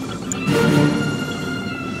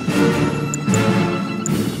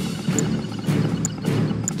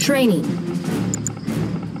 Training.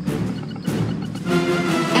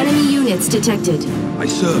 Enemy units detected. I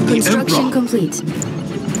serve the Construction Emperor. complete.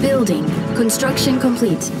 Building. Construction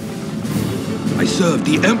complete. I serve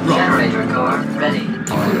the Emperor. Generator core ready.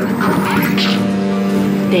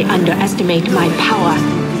 They underestimate my power.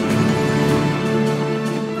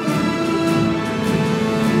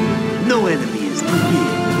 No enemy is too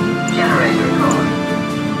big. Generator core.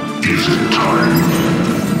 Is it time?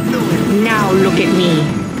 Now look at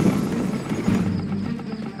me.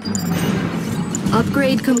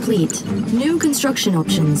 Upgrade complete. New construction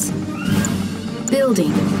options.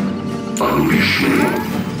 Building. Unleash me.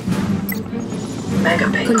 Mega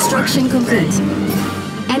pay Construction core complete.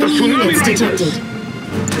 Enemy units detected.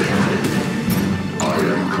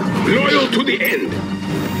 Loyal to the end.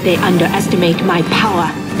 They underestimate my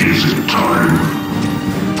power. Is it time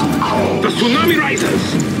to call The Tsunami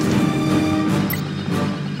Risers.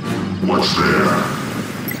 what's there?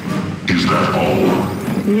 Is that all?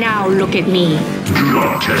 Now look at me. Do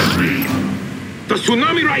not test me. The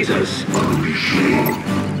Tsunami Risers. Unleash me.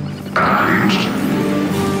 And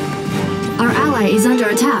Our ally is under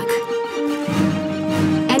attack.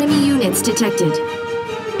 Enemy units detected.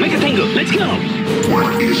 Make a tango. Let's go.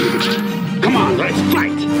 what is it? Come on, let's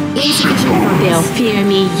fight. Insufficient They'll funds. fear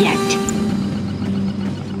me yet.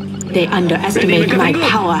 They underestimate my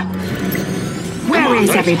power. Where is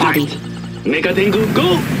everybody? Make a tango.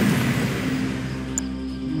 Go.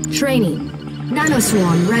 Training.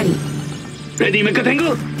 Nanoswarm ready. Ready, make a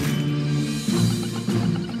tango.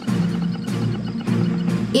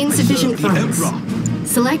 Insufficient funds.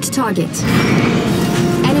 Select target.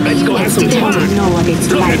 Enemy Let's go have units some detected. fun. Know what it's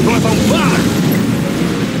Looking like. for some fun.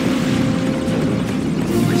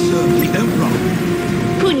 I serve the Emperor.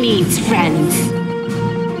 Who needs friends?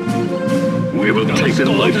 We will take the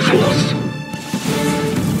life force.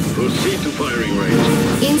 Proceed to firing range.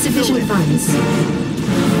 Insufficient funds.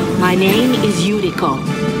 My name is Yuriko.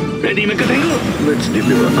 Ready, make a tango. Let's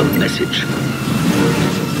deliver a message.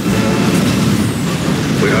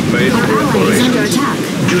 We have made Our ally is under attack.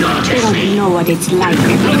 They don't know what it's like.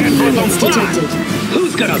 Enemy units detected.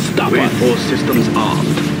 Who's gonna stop us? Force systems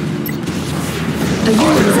armed. A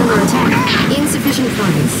unit is under attack. Insufficient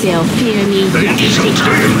funds. They'll fear me yet. Unit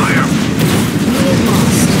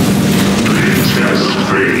lost.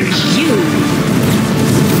 You.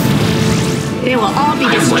 They will all be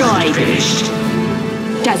destroyed.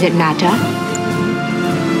 Does it matter?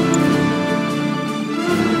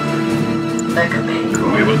 Mega pay We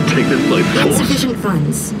core. will take the life force. Insufficient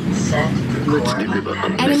funds. Set Let's core deliver a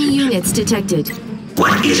mechanics. Enemy units detected.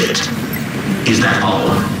 What is it? Is that all?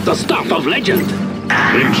 The stuff of legend.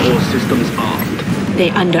 Force systems armed. They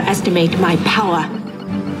underestimate my power.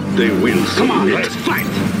 They will. Come on, let's fight.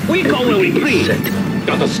 We go where we please.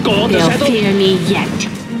 Got the score to They'll settle. fear me yet.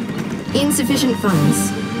 Insufficient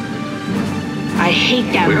funds. I hate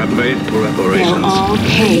We them. have made They'll preparations. all A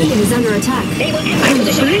pay. unit is under attack. I'm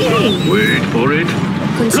bleeding. Wait for it.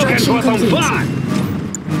 Looking Construction for some complete. fun.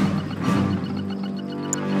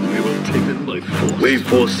 We will take the life force. Wave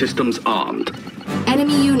force systems armed.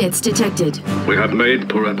 Enemy units detected. We have made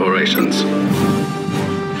preparations.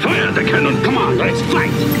 Fire the cannon. Come on, let's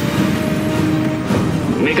fight.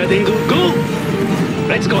 Make a dingo go.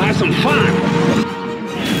 Let's go have some fun.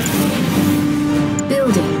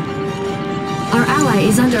 Building. Our ally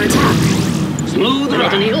is under attack. Smooth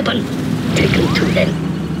right in the open. Taken to hell.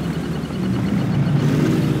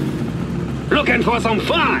 Looking for some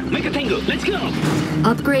fun. Make a tango. Let's go.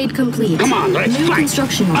 Upgrade complete. Come on, let's New fight.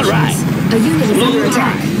 construction All options. right. A unit is under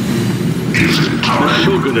attack. The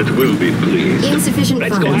Shogunate will be pleased. Insufficient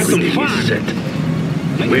Let's go have funds. some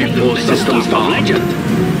fun. Wave force systems armed. Legend.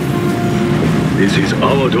 This is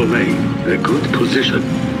our domain. A good position.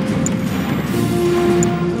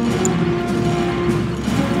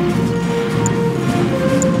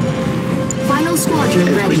 Final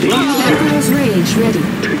squadron ready. Emperor's Rage ready.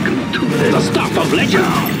 Taken to the stuff of legend.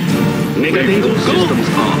 Mega dingo systems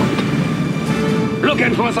armed.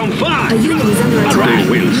 Looking for some fun. A unit is under attack. Alright,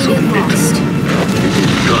 we'll Unit submit. lost.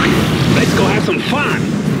 Time. Let's go have some fun.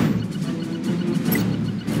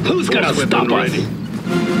 Who's gonna stop us?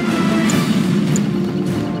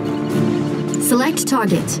 Select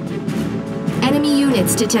target. Enemy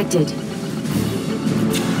units detected.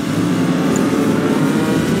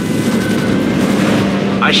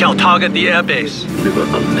 I shall target the airbase. Deliver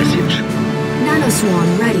a message.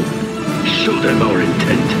 Nanoswarm ready. Show them our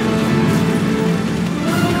intent.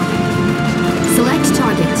 Select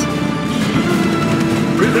target.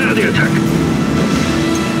 Prepare the attack.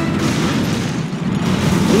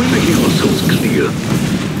 We're making ourselves clear.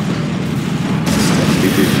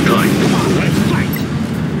 It is time. Come on, let's fight.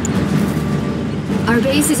 Our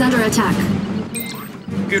base is under attack.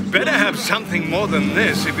 You'd better have something more than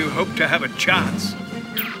this if you hope to have a chance.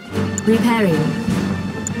 Repairing.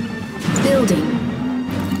 Building.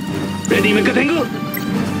 Ready, Mekatengu?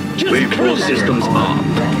 Wave 4 systems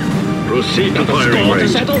armed. Proceed to firing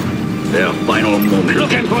range. Their final moment.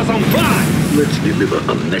 Looking for some fun! Let's deliver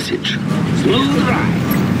a message. Smooth ride.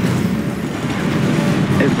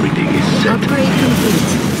 Everything is set. Upgrade complete.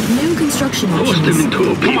 New construction Force them options. into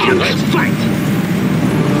Come on, obedience. let's fight!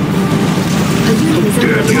 A unit is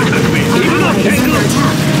under attack. Our ally is under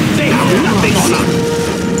attack. They have nothing on us!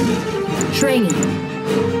 Training.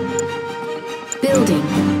 Building.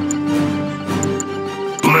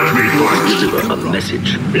 Let me deliver a message.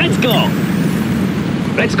 Let's go!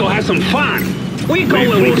 Let's go have some fun! We go Wave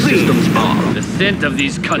where we 4 please! systems armed. The scent of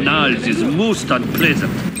these canals is most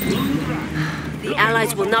unpleasant. The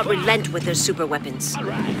Allies will not relent with their super weapons.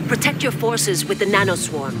 Protect your forces with the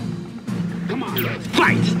nanoswarm. Come on, let's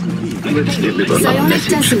fight! Let's deliver a Psionic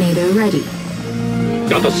message. Decimator ready.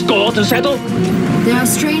 Got the score to settle? There are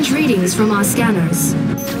strange readings from our scanners.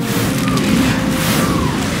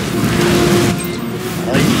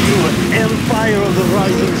 You Empire of the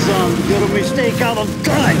Rising Sun, you're a mistake out of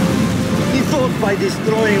time. You thought by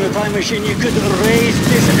destroying the time machine you could erase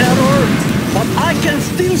this error, but I can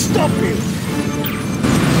still stop you.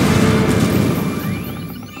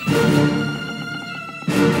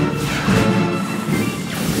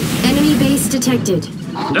 Enemy base detected.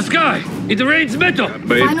 The sky! It rains metal!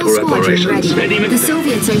 Made Final squadron preparations. ready. The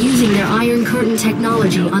Soviets are using their Iron Curtain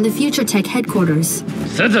technology on the Future Tech headquarters.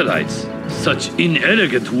 Satellites! Such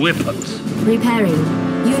inelegant weapons! Repairing.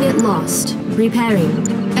 Unit lost. Repairing.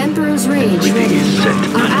 Emperor's Rage ready.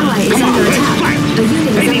 Our ally is under attack. A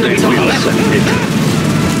unit is under attack.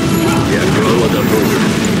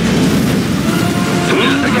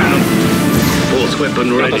 Force weapon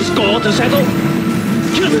Got ready. the score to settle?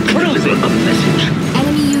 Just cruising! A message.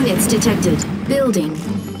 Enemy units detected. Building.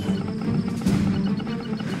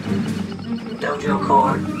 Dojo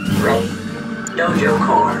core ready. Dojo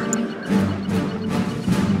core.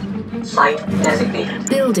 Site designated.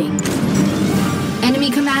 Building. Enemy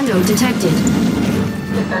commando detected.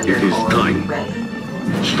 Defender It is core time. ready.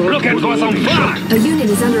 Looking for some fun! A unit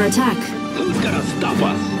is under attack. Who's gonna stop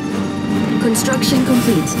us? Construction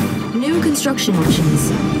complete. New construction options.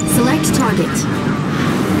 Select target.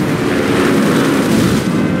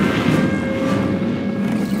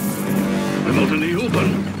 I'm out in the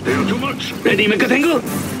open. They are too much. Ready, Mekatengu?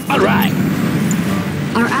 Alright!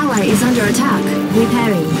 Our ally is under attack.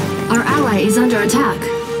 Repairing. Our ally is under attack.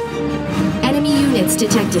 Enemy units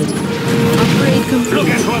detected. Upgrade complete.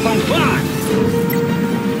 Looking for some fun!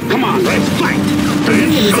 Come on, let's fight!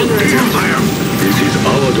 Unit is under attack. This is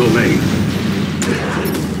our domain.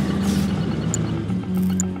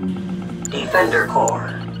 Defender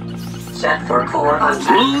core. Set for core unpack.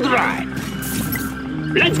 Smooth ride!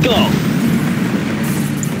 Let's go!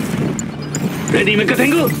 Ready,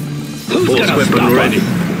 Mekatengu? Who's Force gonna weapon stop ready. us?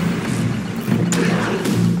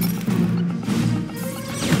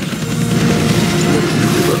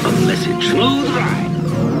 Deliver a message. Smooth ride!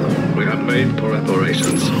 We have made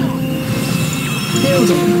preparations.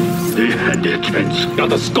 Building. They had their chance. Got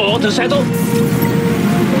the score to settle?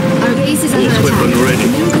 Our base is under Force attack. weapon ready.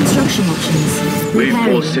 New construction options. Wave 4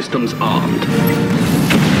 Repairing. systems armed.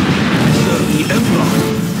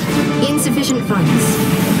 Insufficient funds.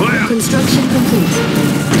 Fire! Construction complete.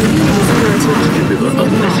 Unit is under attack. Deliver a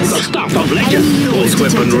Unit message. lost. The stuff of legend! Enemy units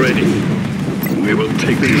Force weapon detected. ready. We will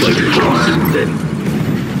take them by force. Then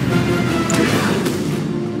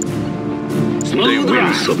they Smooth will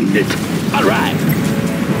ride! submit. Alright!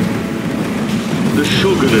 The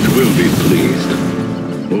Shogunate will be pleased.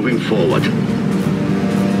 Moving forward.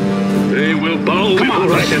 They will bow Come on,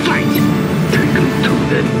 before let's us. fight! Taken to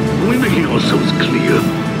then. We're making ourselves clear.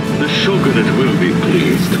 The Shogunate will be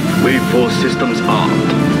pleased. Wave 4 systems armed.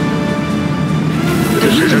 The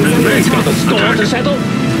decision is made. Got the score to settle?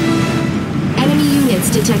 Enemy units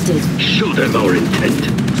detected. Show them our intent.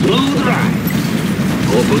 Smooth ride!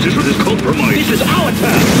 Our position is compromised. This is our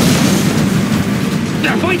turn!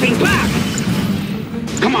 They're fighting back!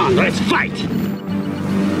 Come on, let's fight!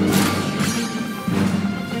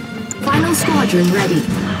 Final squadron ready.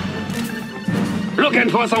 Looking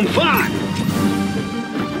for some fun!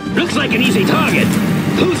 Looks like an easy target.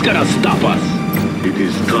 Who's gonna stop us? It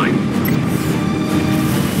is time.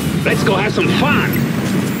 Let's go have some fun!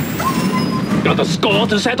 Got the score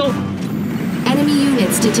to settle? Enemy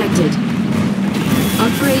units detected.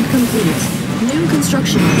 Upgrade complete. New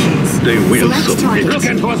construction options. They will Select submit. target.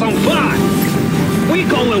 Looking for some fun! We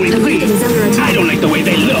go where we A unit please! is under attack. I don't like the way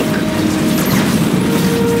they look!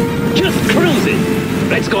 Just cruising.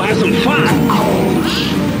 Let's go have some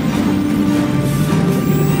fun.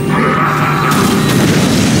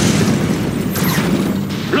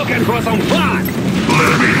 Looking for some fun.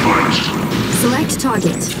 Let me fight. Select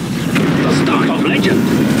target. The start of legend.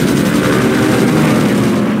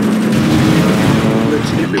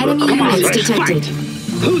 Enemy units detected.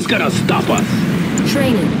 Who's gonna stop us?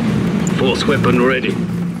 Training. Force weapon ready.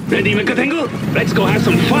 Ready, Mikatengu? Let's go have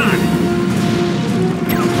some fun.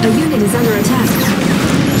 A unit is under attack.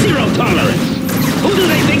 Zero tolerance. Who do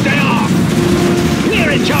they think they are?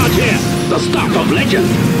 We're in charge here. The start of legend.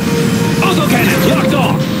 Autocannons locked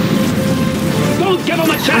off. Don't give them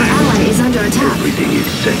a chance. Our ally is under attack. Everything is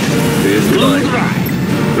set. There's Blue line.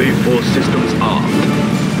 right. Wave force systems armed.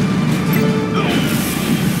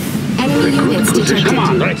 Enemy units detected. Come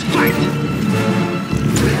on, let's fight.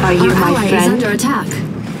 Are you Our my ally is friend? under attack.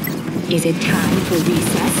 Is it time for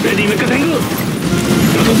recess? Ready, Mikatengu?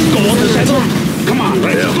 Got a score to settle? Come on,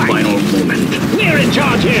 let's Their fight. final moment. We're in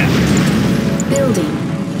charge here. Building.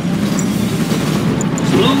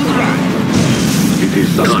 Smooth ride. It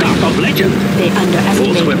is The time. start of legend. They Force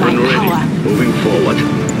underestimate my weapon ready. power. Moving forward.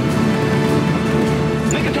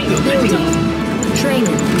 Mikatengu, Building.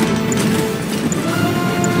 Training.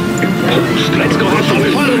 Post. Let's go have some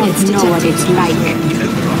fun. Units Know what detected. it's like.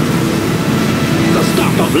 The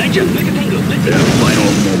start of legend. Mikatengu, Their final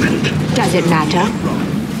moment. Does it matter?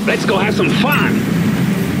 let's go have some fun.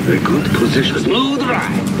 A good position. Smooth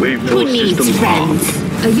ride. Wave Who force needs systems friends?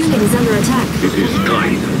 armed. A unit is under attack. It is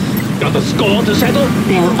time. Got the score to settle?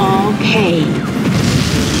 They'll all pay.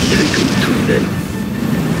 Take them to them.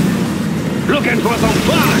 Looking for some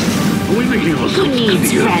fun. We're making Who ourselves needs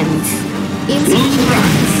clear. friends? Insufficient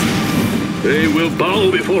funds. They will bow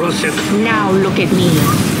before us at Now look at me.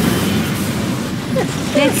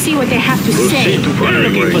 Let's see what they have to say. proceed to We're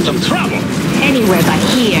firing looking for range. some trouble. Anywhere but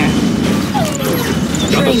here.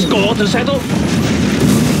 Got the score to settle?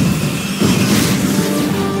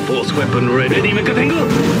 Force weapon ready. Ready, Mikatengu?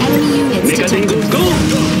 Enemy units Mikatengu, detected. go!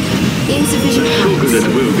 Insufficient Sugar funds.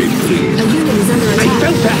 that will be A pleased. unit is under I attack.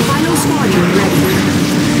 felt that. Final squadron ready.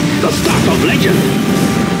 The start of legend.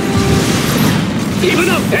 Keep it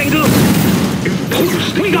up, Tengu.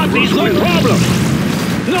 We got these, no problem.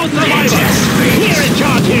 No survivors. We're in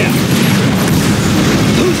charge here.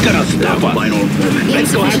 Who's gonna stop us? Final moment.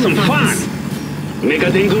 Let's go have some fun.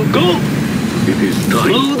 Mikatengu, go! It is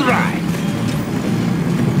time. Smooth ride.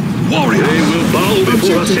 Warrior. They will bow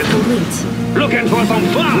before us Objective at complete. Looking for some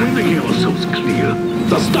We're fun. making ourselves clear.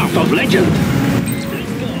 The start of legend.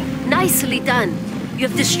 Nicely done. You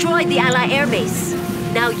have destroyed the Ally airbase.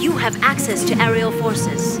 Now you have access to aerial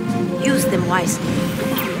forces. Use them wisely.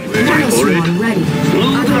 Ready Final for it. swarm ready.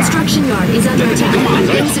 Our construction yard is under attack.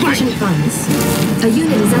 Insufficient funds. A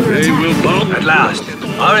unit is under They attack. will bow. At last,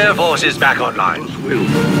 our air force is back online. Will.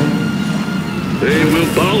 They will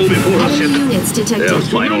bow before us Enemy at units detected. their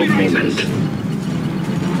final moment.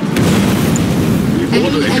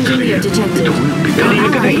 Enemy engineer detected. Our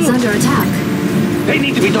ally is under attack. They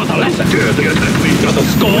need to be taught a lesson. Dare they attack me? Got the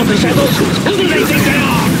score to settle? Who do they think they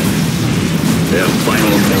are? Their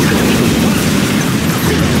final moment.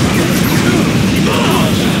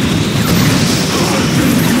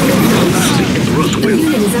 The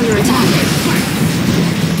unit is under attack.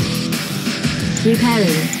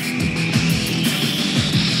 Repairing.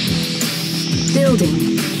 Building.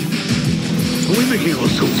 We're making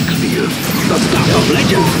ourselves clear. The start of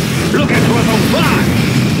legend. Looking for some fun.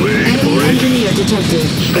 Wait Enemy for it. engineer detected.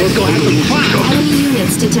 Let's go have some fun. Enemy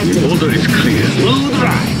units detected. Order is clear. Smooth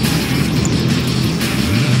ride.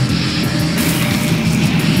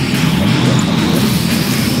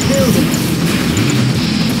 Building.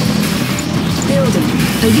 Building.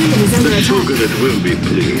 A unit is under The attack. Shogunate will be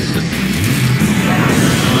pleased.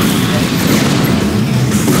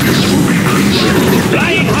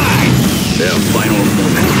 Flying high. Their final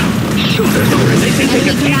moment. Shoot us over. They can take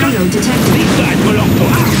a Enemy peek. commando detected. These guys belong to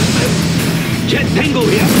us. Jet Tango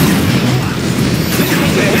here.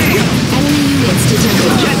 Hey, Enemy units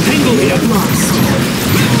detected. Jet Tango here. Lost.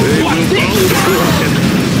 They What's will bow this? before us at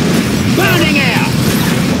Burning air.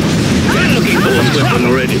 We're looking for force some weapon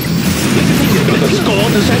trouble. ready. Got the score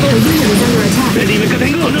to A settle? unit is under attack. Ready,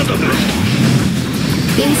 Mikatengu? Another burst.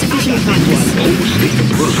 Insufficient funds. Post the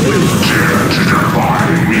Emperor's will.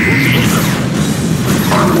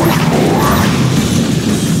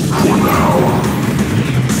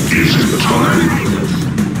 Is it time?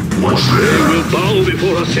 What's They there? will bow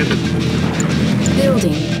before us at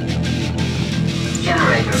Building.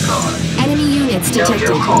 Generator core. Enemy units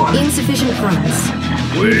detected. Insufficient funds.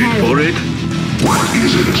 Wait for it. What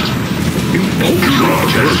is it? Impose your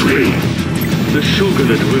majesty. The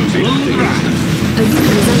shogunate will be pleased. A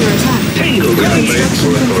unit is under attack. Tango, We are made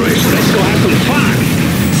for reparation. let's go have some fun.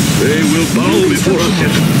 They will bow before us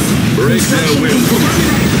yet. Break their will.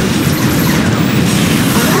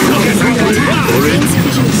 Look at that one fly.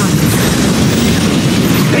 Insufficient funds.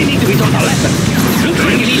 They need to be taught a lesson. Looks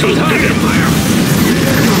like it needs time.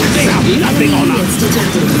 They have nothing on us.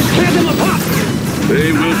 Detected. Tear them apart.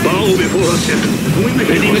 They will bow before us yet. We make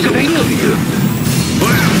Ready, Mr. Tango? clear.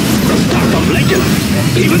 The start of legend.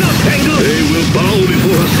 Even up, Tango. They will bow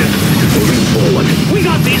before us yet. Moving forward. We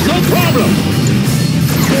got this, no problem.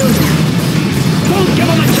 Don't give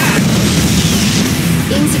them a chance.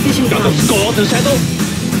 Insufficient Got a funds. score to settle?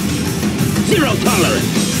 Zero tolerance.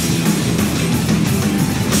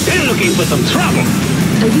 They're looking for some trouble.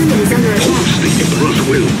 A unit is under attack. Oppose the Emperor's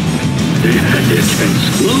will. They had their chance.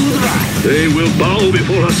 Smooth ride. They will bow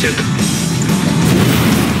before us yet.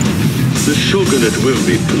 The shogunate will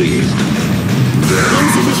be pleased.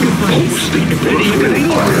 Insufficient funds. Oppose the Emperor's will.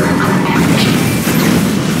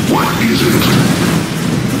 What is it?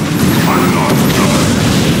 I'm not done.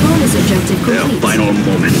 Bonus objective Their complete. final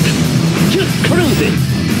moment. Just cruising.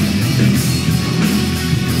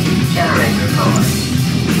 Generator forward.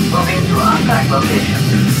 Moving to archive location.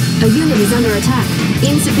 A unit is under attack.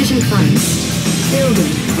 Insufficient funds.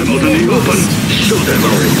 Building. I'm out in the open. Show them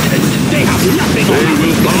our intent. They have nothing on They us.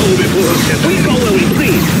 will bow before us yet. We go where we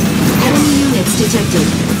please. Enemy units detected.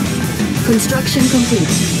 Construction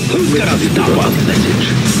complete. Who's gonna stop us? Message.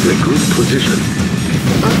 Recruit position.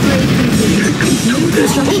 Upgrade complete. Do Who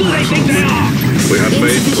this. do they think they are? We have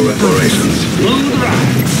made for reparations. Smooth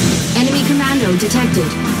ride. Enemy commando detected.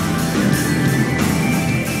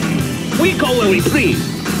 We go where we please.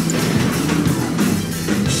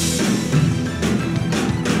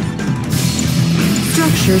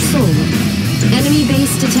 Structure sold. Enemy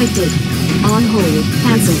base detected. On hold.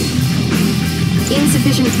 Cancelled.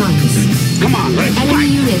 Insufficient funds. Come on, let's Enemy fight.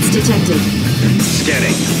 units detected.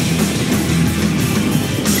 Scanning.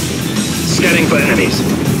 Scanning for enemies.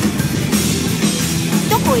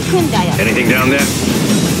 Anything down there?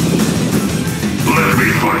 Let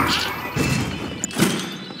me fight.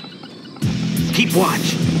 Keep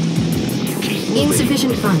watch.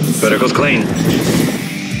 Insufficient funds. Vertical's clean.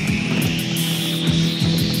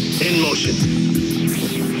 In motion.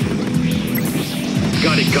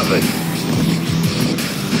 Got it covered.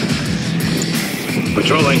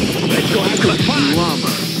 Patrolling. Let's go have some fun.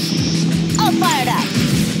 All fired up.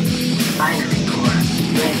 Firing core.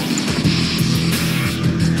 Ready.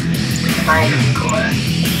 Firing core.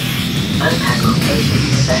 Unpack location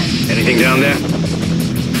set. Anything down there?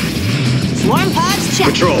 Swarm pods check.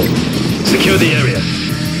 Patrol. Secure the area.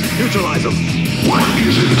 Neutralize them. What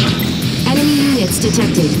is it? Enemy units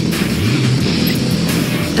detected.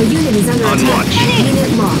 A unit is under On attack. watch.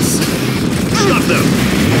 Unit lost. Stop them.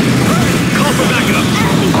 Call for backup.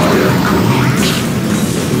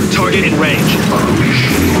 Target in range.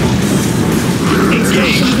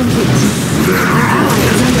 Engage. Construction complete. Our ally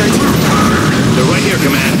is under attack. They're right here,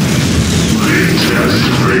 Command.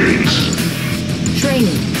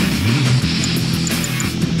 Training.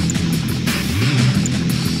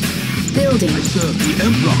 Building. The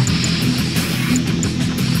Emperor.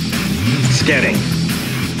 Scanning.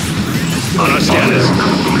 On our scanners.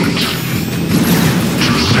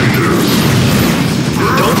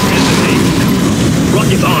 Don't hesitate.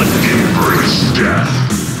 Rocket on. Embrace death.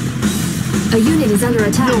 A unit is under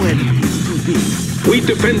attack. We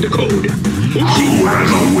defend the code. Who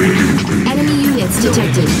has awakened me? Enemy units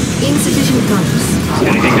detected. Insufficient funds.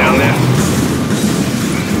 Anything down there?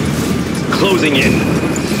 Closing in.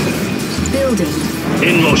 Building.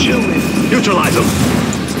 In motion. Neutralize them.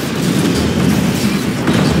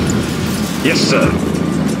 Yes, sir.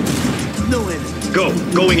 No enemy. Go.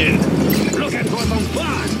 Going in. Look at what's on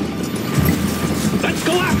fire. Let's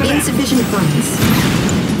go after them. Insufficient funds.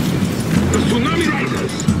 The tsunami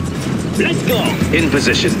risers. Let's go. In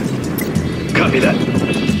position. Copy that.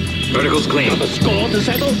 Vertical's clean. Got a score to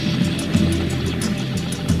settle?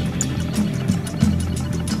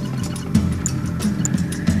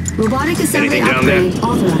 Robotic assembly Anything down there? upgrade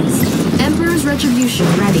authorized. Emperor's retribution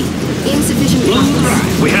ready. Insufficient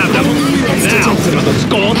funds. We have them. Enemy units Now. detected. Got a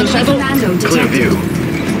score to Enemy settle? commando Clear detected.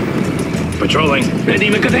 view. Patrolling. Ready,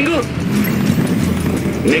 Megatengu?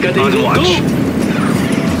 On Megatengu, watch. go!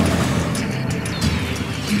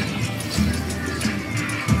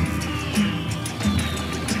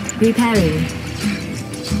 Repairing.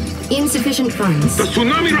 Insufficient funds. The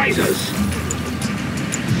tsunami risers.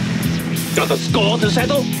 Got a score to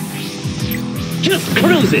settle? Just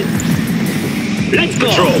cruising. Let's go.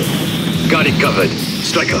 Patrol. Got it covered.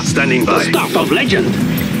 Striker, standing The by. stuff of legend.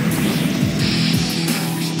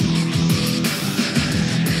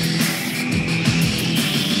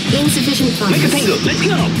 Insufficient funds. Make a tango, let's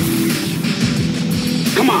go!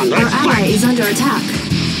 Come on, Our let's ally fight! is under attack.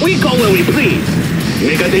 We go where we please!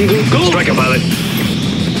 Make a tango, go! Striker pilot.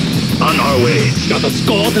 On our way. Got a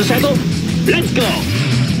score to settle? Let's go!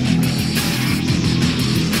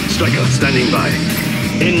 Striker, standing by.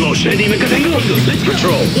 In motion. Ready, make a tango? Let's go!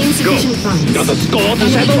 Patrol. Insufficient funds. Got a score to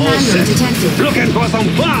Enemy settle? All commander set. detected. Looking for some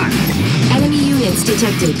fun! Enemy units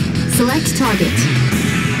detected. Select target.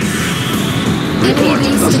 Report.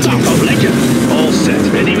 Enemy The base start of detected. legend. All set.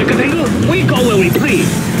 Ready, make a tango? We go where we please.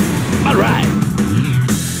 All right.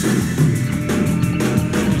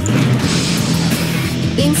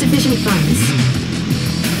 Insufficient funds.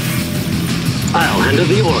 I'll handle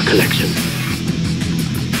the ore collection.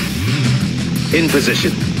 In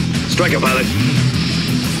position. Striker pilot.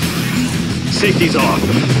 Safety's off.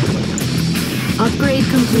 Upgrade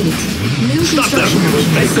complete. New Stop construction them.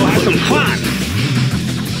 options. Let's go have some fun.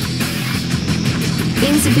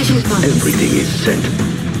 Insufficient funds. Everything is set. It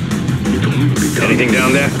will be done. Anything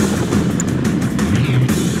down there?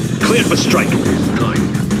 Cleared for strike. Move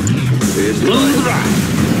right.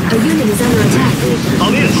 A unit is under attack.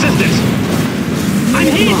 I'll need assistance. I'm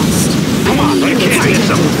Unit hit. lost. Come on, Enemy I units can't miss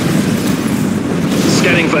them. detected.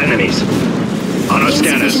 Scanning for enemies. On our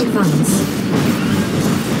scanners. Insufficient funds.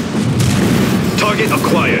 Target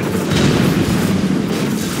acquired.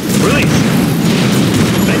 Release.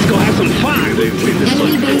 Let's go have some fun.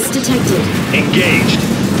 Enemy base detected. Engaged.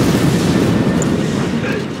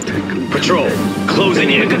 Patrol. Closing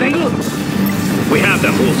in. Make a tango? We have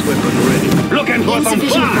them. Looking for some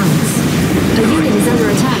Insufficient fun. funds. A unit is under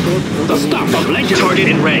attack. The start of legend. Target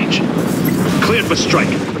in range. Cleared for strike.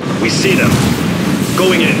 We see them.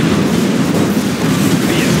 Going in.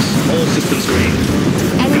 BX. All systems green.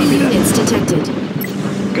 Enemy units detected.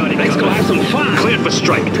 Got it. Let's go have some fun. Cleared for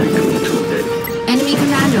strike. Enemy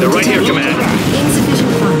commando They're right here, detected. Command.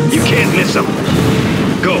 Insufficient funds. You can't miss them.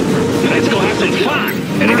 Go. Let's go have some fun.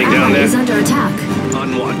 Anything Our down ally there? is under attack.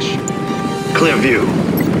 On watch. Clear view.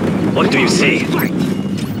 What do you see?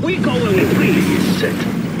 We go where we please. Set.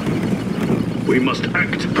 We must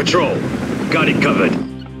act. Patrol. Got it covered.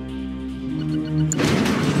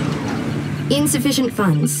 Insufficient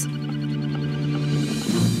funds.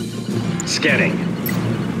 Scanning.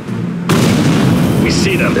 We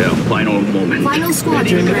see them. Their final moment. Final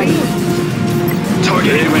squadron ready.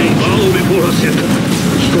 Target in range. Follow before us hit.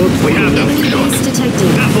 We have them. Enemy base detected.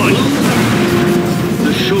 That one.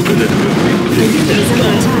 The shogunate will be The unit is under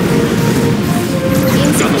attack.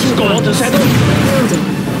 Got a Insufficient score to funds. settle? Building.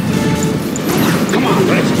 Come on,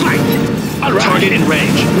 let's fight. All right. Target in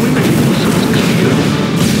range.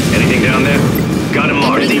 Anything down there? Got him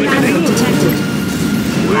marked. Enemy commando detected.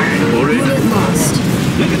 Unit lost.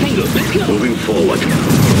 Make a tango. Let's go. Moving forward.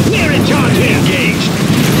 We're in charge here. Engaged.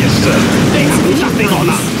 Yes, sir. They have nothing on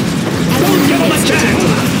us. Don't give them a chance.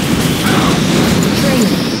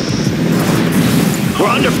 Training.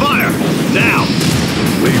 We're under fire. Now.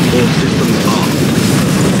 Wave 4 systems armed.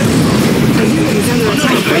 A unit is under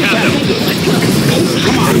attack. We have them.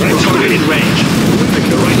 Come on, let's Target in range.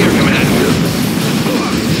 They're right here, Command.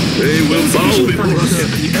 They will bow Insufficient before us.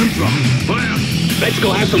 funds. Fire. Let's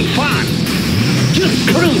go have some fun. Just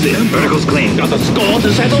cruise it. Vertical's clean. Got a score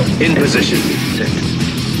to settle? In position. Set.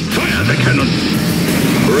 Fire the cannon.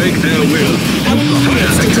 Break their will. Enemy Fire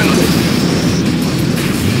units the cannon. detected.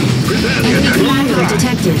 Prepare the Enemy attack. commando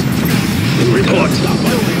detected. Report.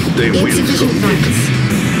 They will Insufficient submit. funds.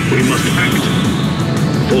 We must act.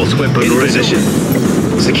 Force weapon in position.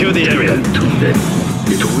 Secure the area. Until then,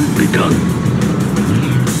 it will be done.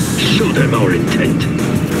 Show them our intent.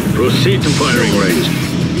 Proceed to firing range.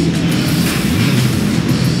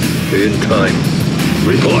 In time.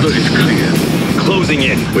 Report is clear. Closing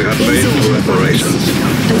in. We have made preparations.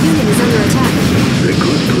 A unit is under attack. A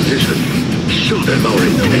good position. Show them our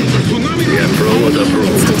intent. The Emperor was Enemy units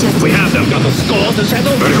approved. detected. We have them. Got a score to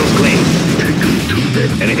settle? Vertical's clean.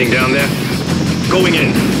 Anything down there? Going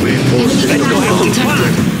in. Reinforced. Enemy Let's go have some commando fun.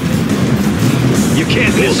 detected. You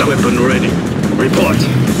can't miss them. Weapon ready. Report.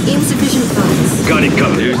 Insufficient funds. Got it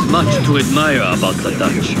covered. There's much to admire about the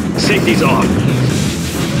Dutch. Safety's off.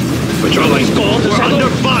 Patrolling. We're under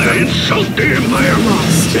fire. Insult the Empire.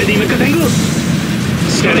 Lost. Ready, make a tango?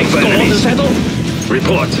 Scanning for Score to enemies. settle?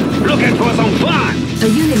 Report. Looking for some fun. A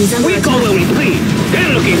unit is under We go attack. where we please. They're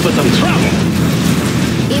looking for some trouble.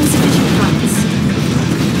 Insufficient funds.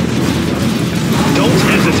 Don't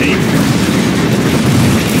hesitate.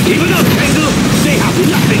 Keep it up, Tango. They have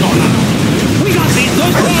nothing on us. We got these, no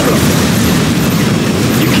problem.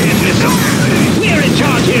 You can't miss them. We're in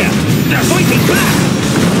charge here. They're fighting back.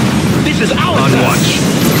 This is our On turn. watch.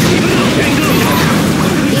 Keep it up, Tango.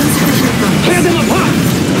 Insufficient funds. Tear them apart.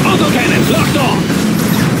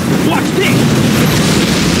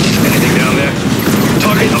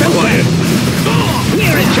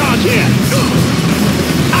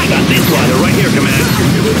 Command.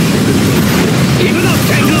 Keep it up,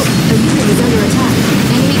 Tango! A unit is under attack.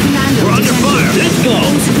 Enemy commando We're under detected. fire! Let's go!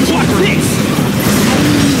 What's this?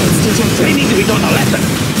 Enemy units detected. They need to be taught a lesson!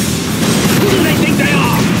 Who do they think they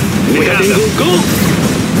are? We have them. Go!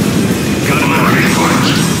 Got him out.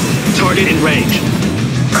 Target in range.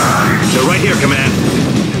 They're right here, Command.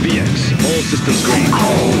 VX, all systems green.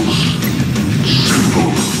 Calls.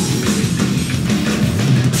 Simple.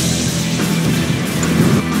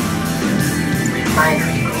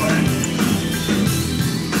 Refinery core.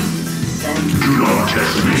 Do not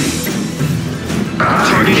test me.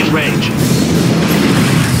 Target in range.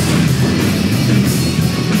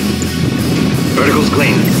 Vertical's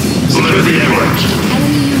clean. Secure the area.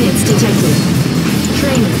 Enemy units detected.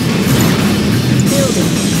 Training. Building.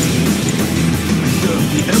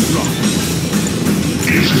 The Emperor.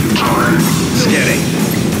 Is it time? Scanning.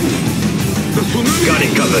 Got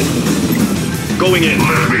it covered. Going in.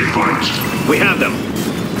 Let me fight. We have them.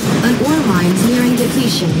 An ore mine's nearing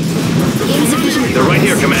depletion. Insufficient They're right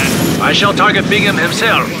here, funds. Command. I shall target Bingham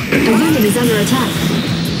himself. A unit is under attack.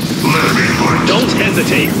 Let me fight. Don't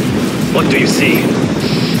hesitate. What do you see?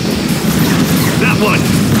 That one.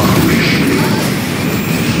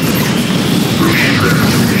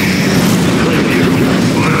 Clear view.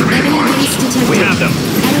 Enemy base detected. We have them.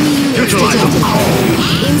 Enemy units Neutralize them.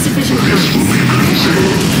 detected. Insufficient funds.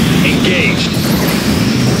 Engaged.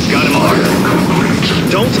 Got him on.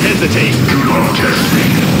 Don't hesitate. Do not test me.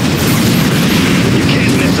 You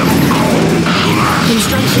can't miss them.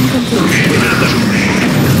 Construction complete. We have them.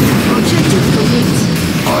 Objective complete.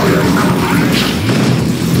 I am complete.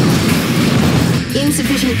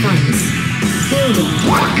 Insufficient funds. Building.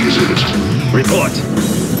 What is it? Report.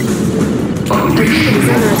 A unit is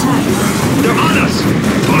under attack. They're on us.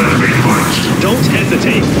 Let me fight. Don't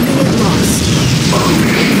hesitate. Unit lost.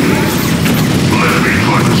 Let me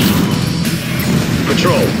fight.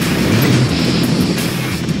 Patrol.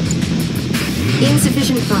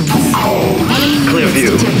 Insufficient funds. Enemy Clear units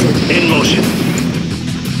view. detected. In motion.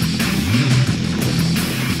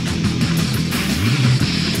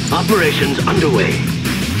 Operations underway.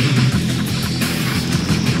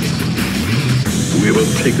 We were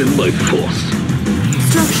taken by force.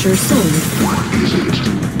 Structure sold.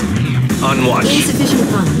 On watch. Insufficient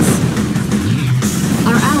funds.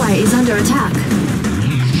 Our ally is under attack.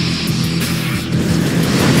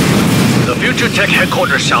 The Future Tech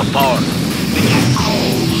headquarters, South Power.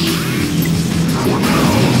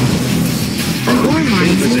 An ore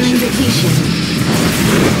mine nearing depletion.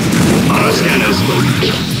 On our scanners.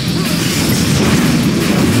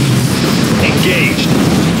 Engaged.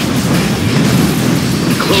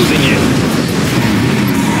 Closing in.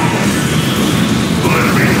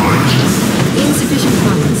 Insufficient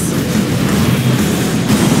funds.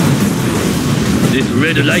 This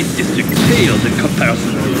red light district pales in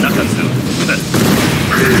comparison to Nakasu.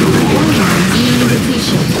 Ore mine nearing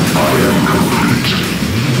depletion.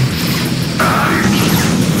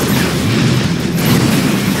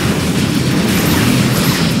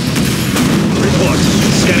 Report.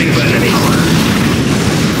 Scanning for enemy.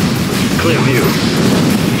 Clear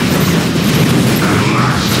view.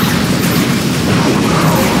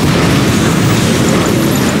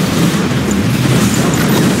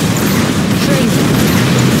 Training.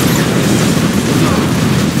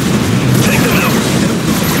 Take them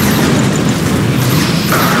out.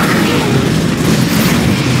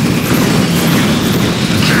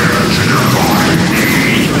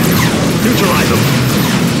 Neutralize them.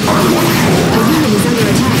 A unit is under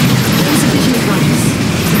attack. Insufficient funds.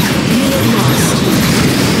 Unit lost.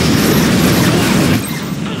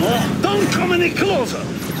 Oh, don't come any closer!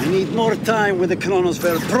 I need more time with the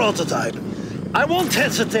Chronosphere prototype. I won't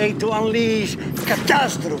hesitate to unleash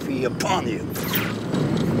catastrophe upon you.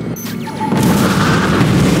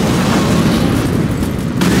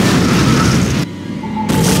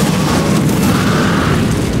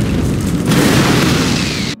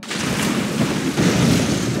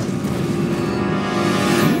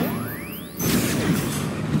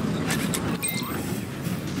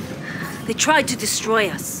 They tried to destroy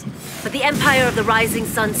us, but the Empire of the Rising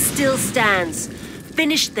Sun still stands.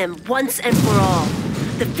 Finish them once and for all.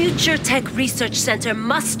 The Future Tech Research Center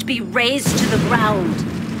must be razed to the ground.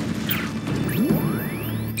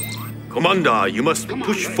 Commander, you must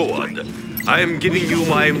push forward. I am giving you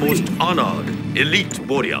my most honored, elite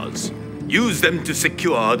warriors. Use them to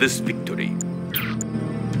secure this victory.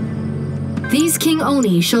 These King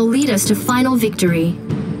Oni shall lead us to final victory.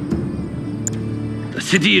 The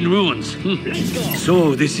city in ruins.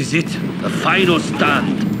 So this is it. The final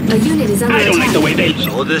stand. A unit is under I don't attack. like the way they...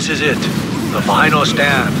 So this is it. The final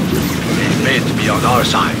stand. fate be on our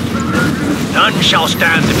side. None shall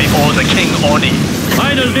stand before the King Oni.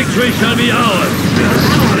 Final victory shall be ours.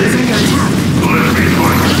 Let me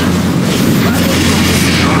fight.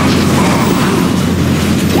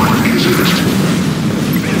 What is it?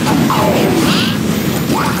 Who calls?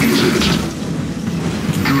 What is it?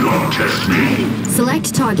 Do not test me.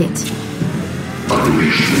 Select target.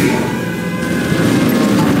 Unleash me.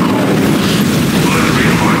 Who calls? Let me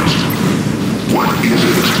fight. What is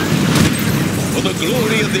it? For the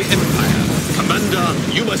glory of the Empire, Commander,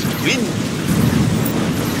 you must win.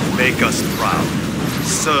 Make us proud.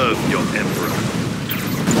 Serve your Emperor.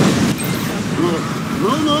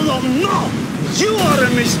 No! You are a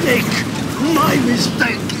mistake! My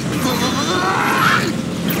mistake!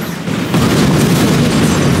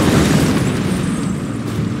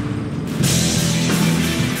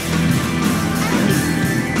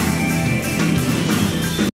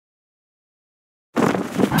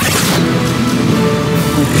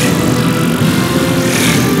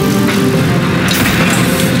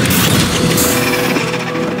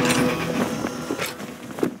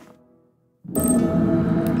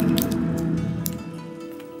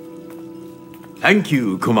 Thank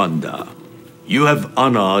you, Commander. You have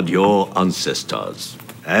honored your ancestors.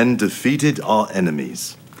 And defeated our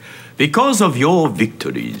enemies. Because of your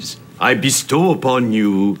victories, I bestow upon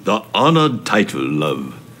you the honored title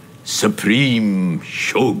of Supreme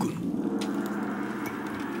Shogun.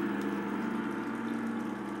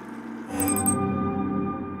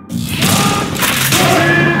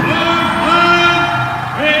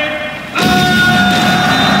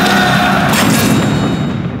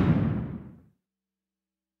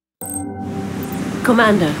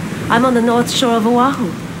 Commander, I'm on the north shore of Oahu.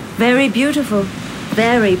 Very beautiful,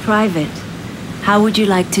 very private. How would you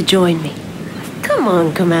like to join me? Come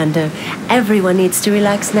on, Commander. Everyone needs to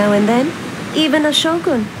relax now and then, even a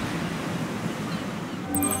shogun.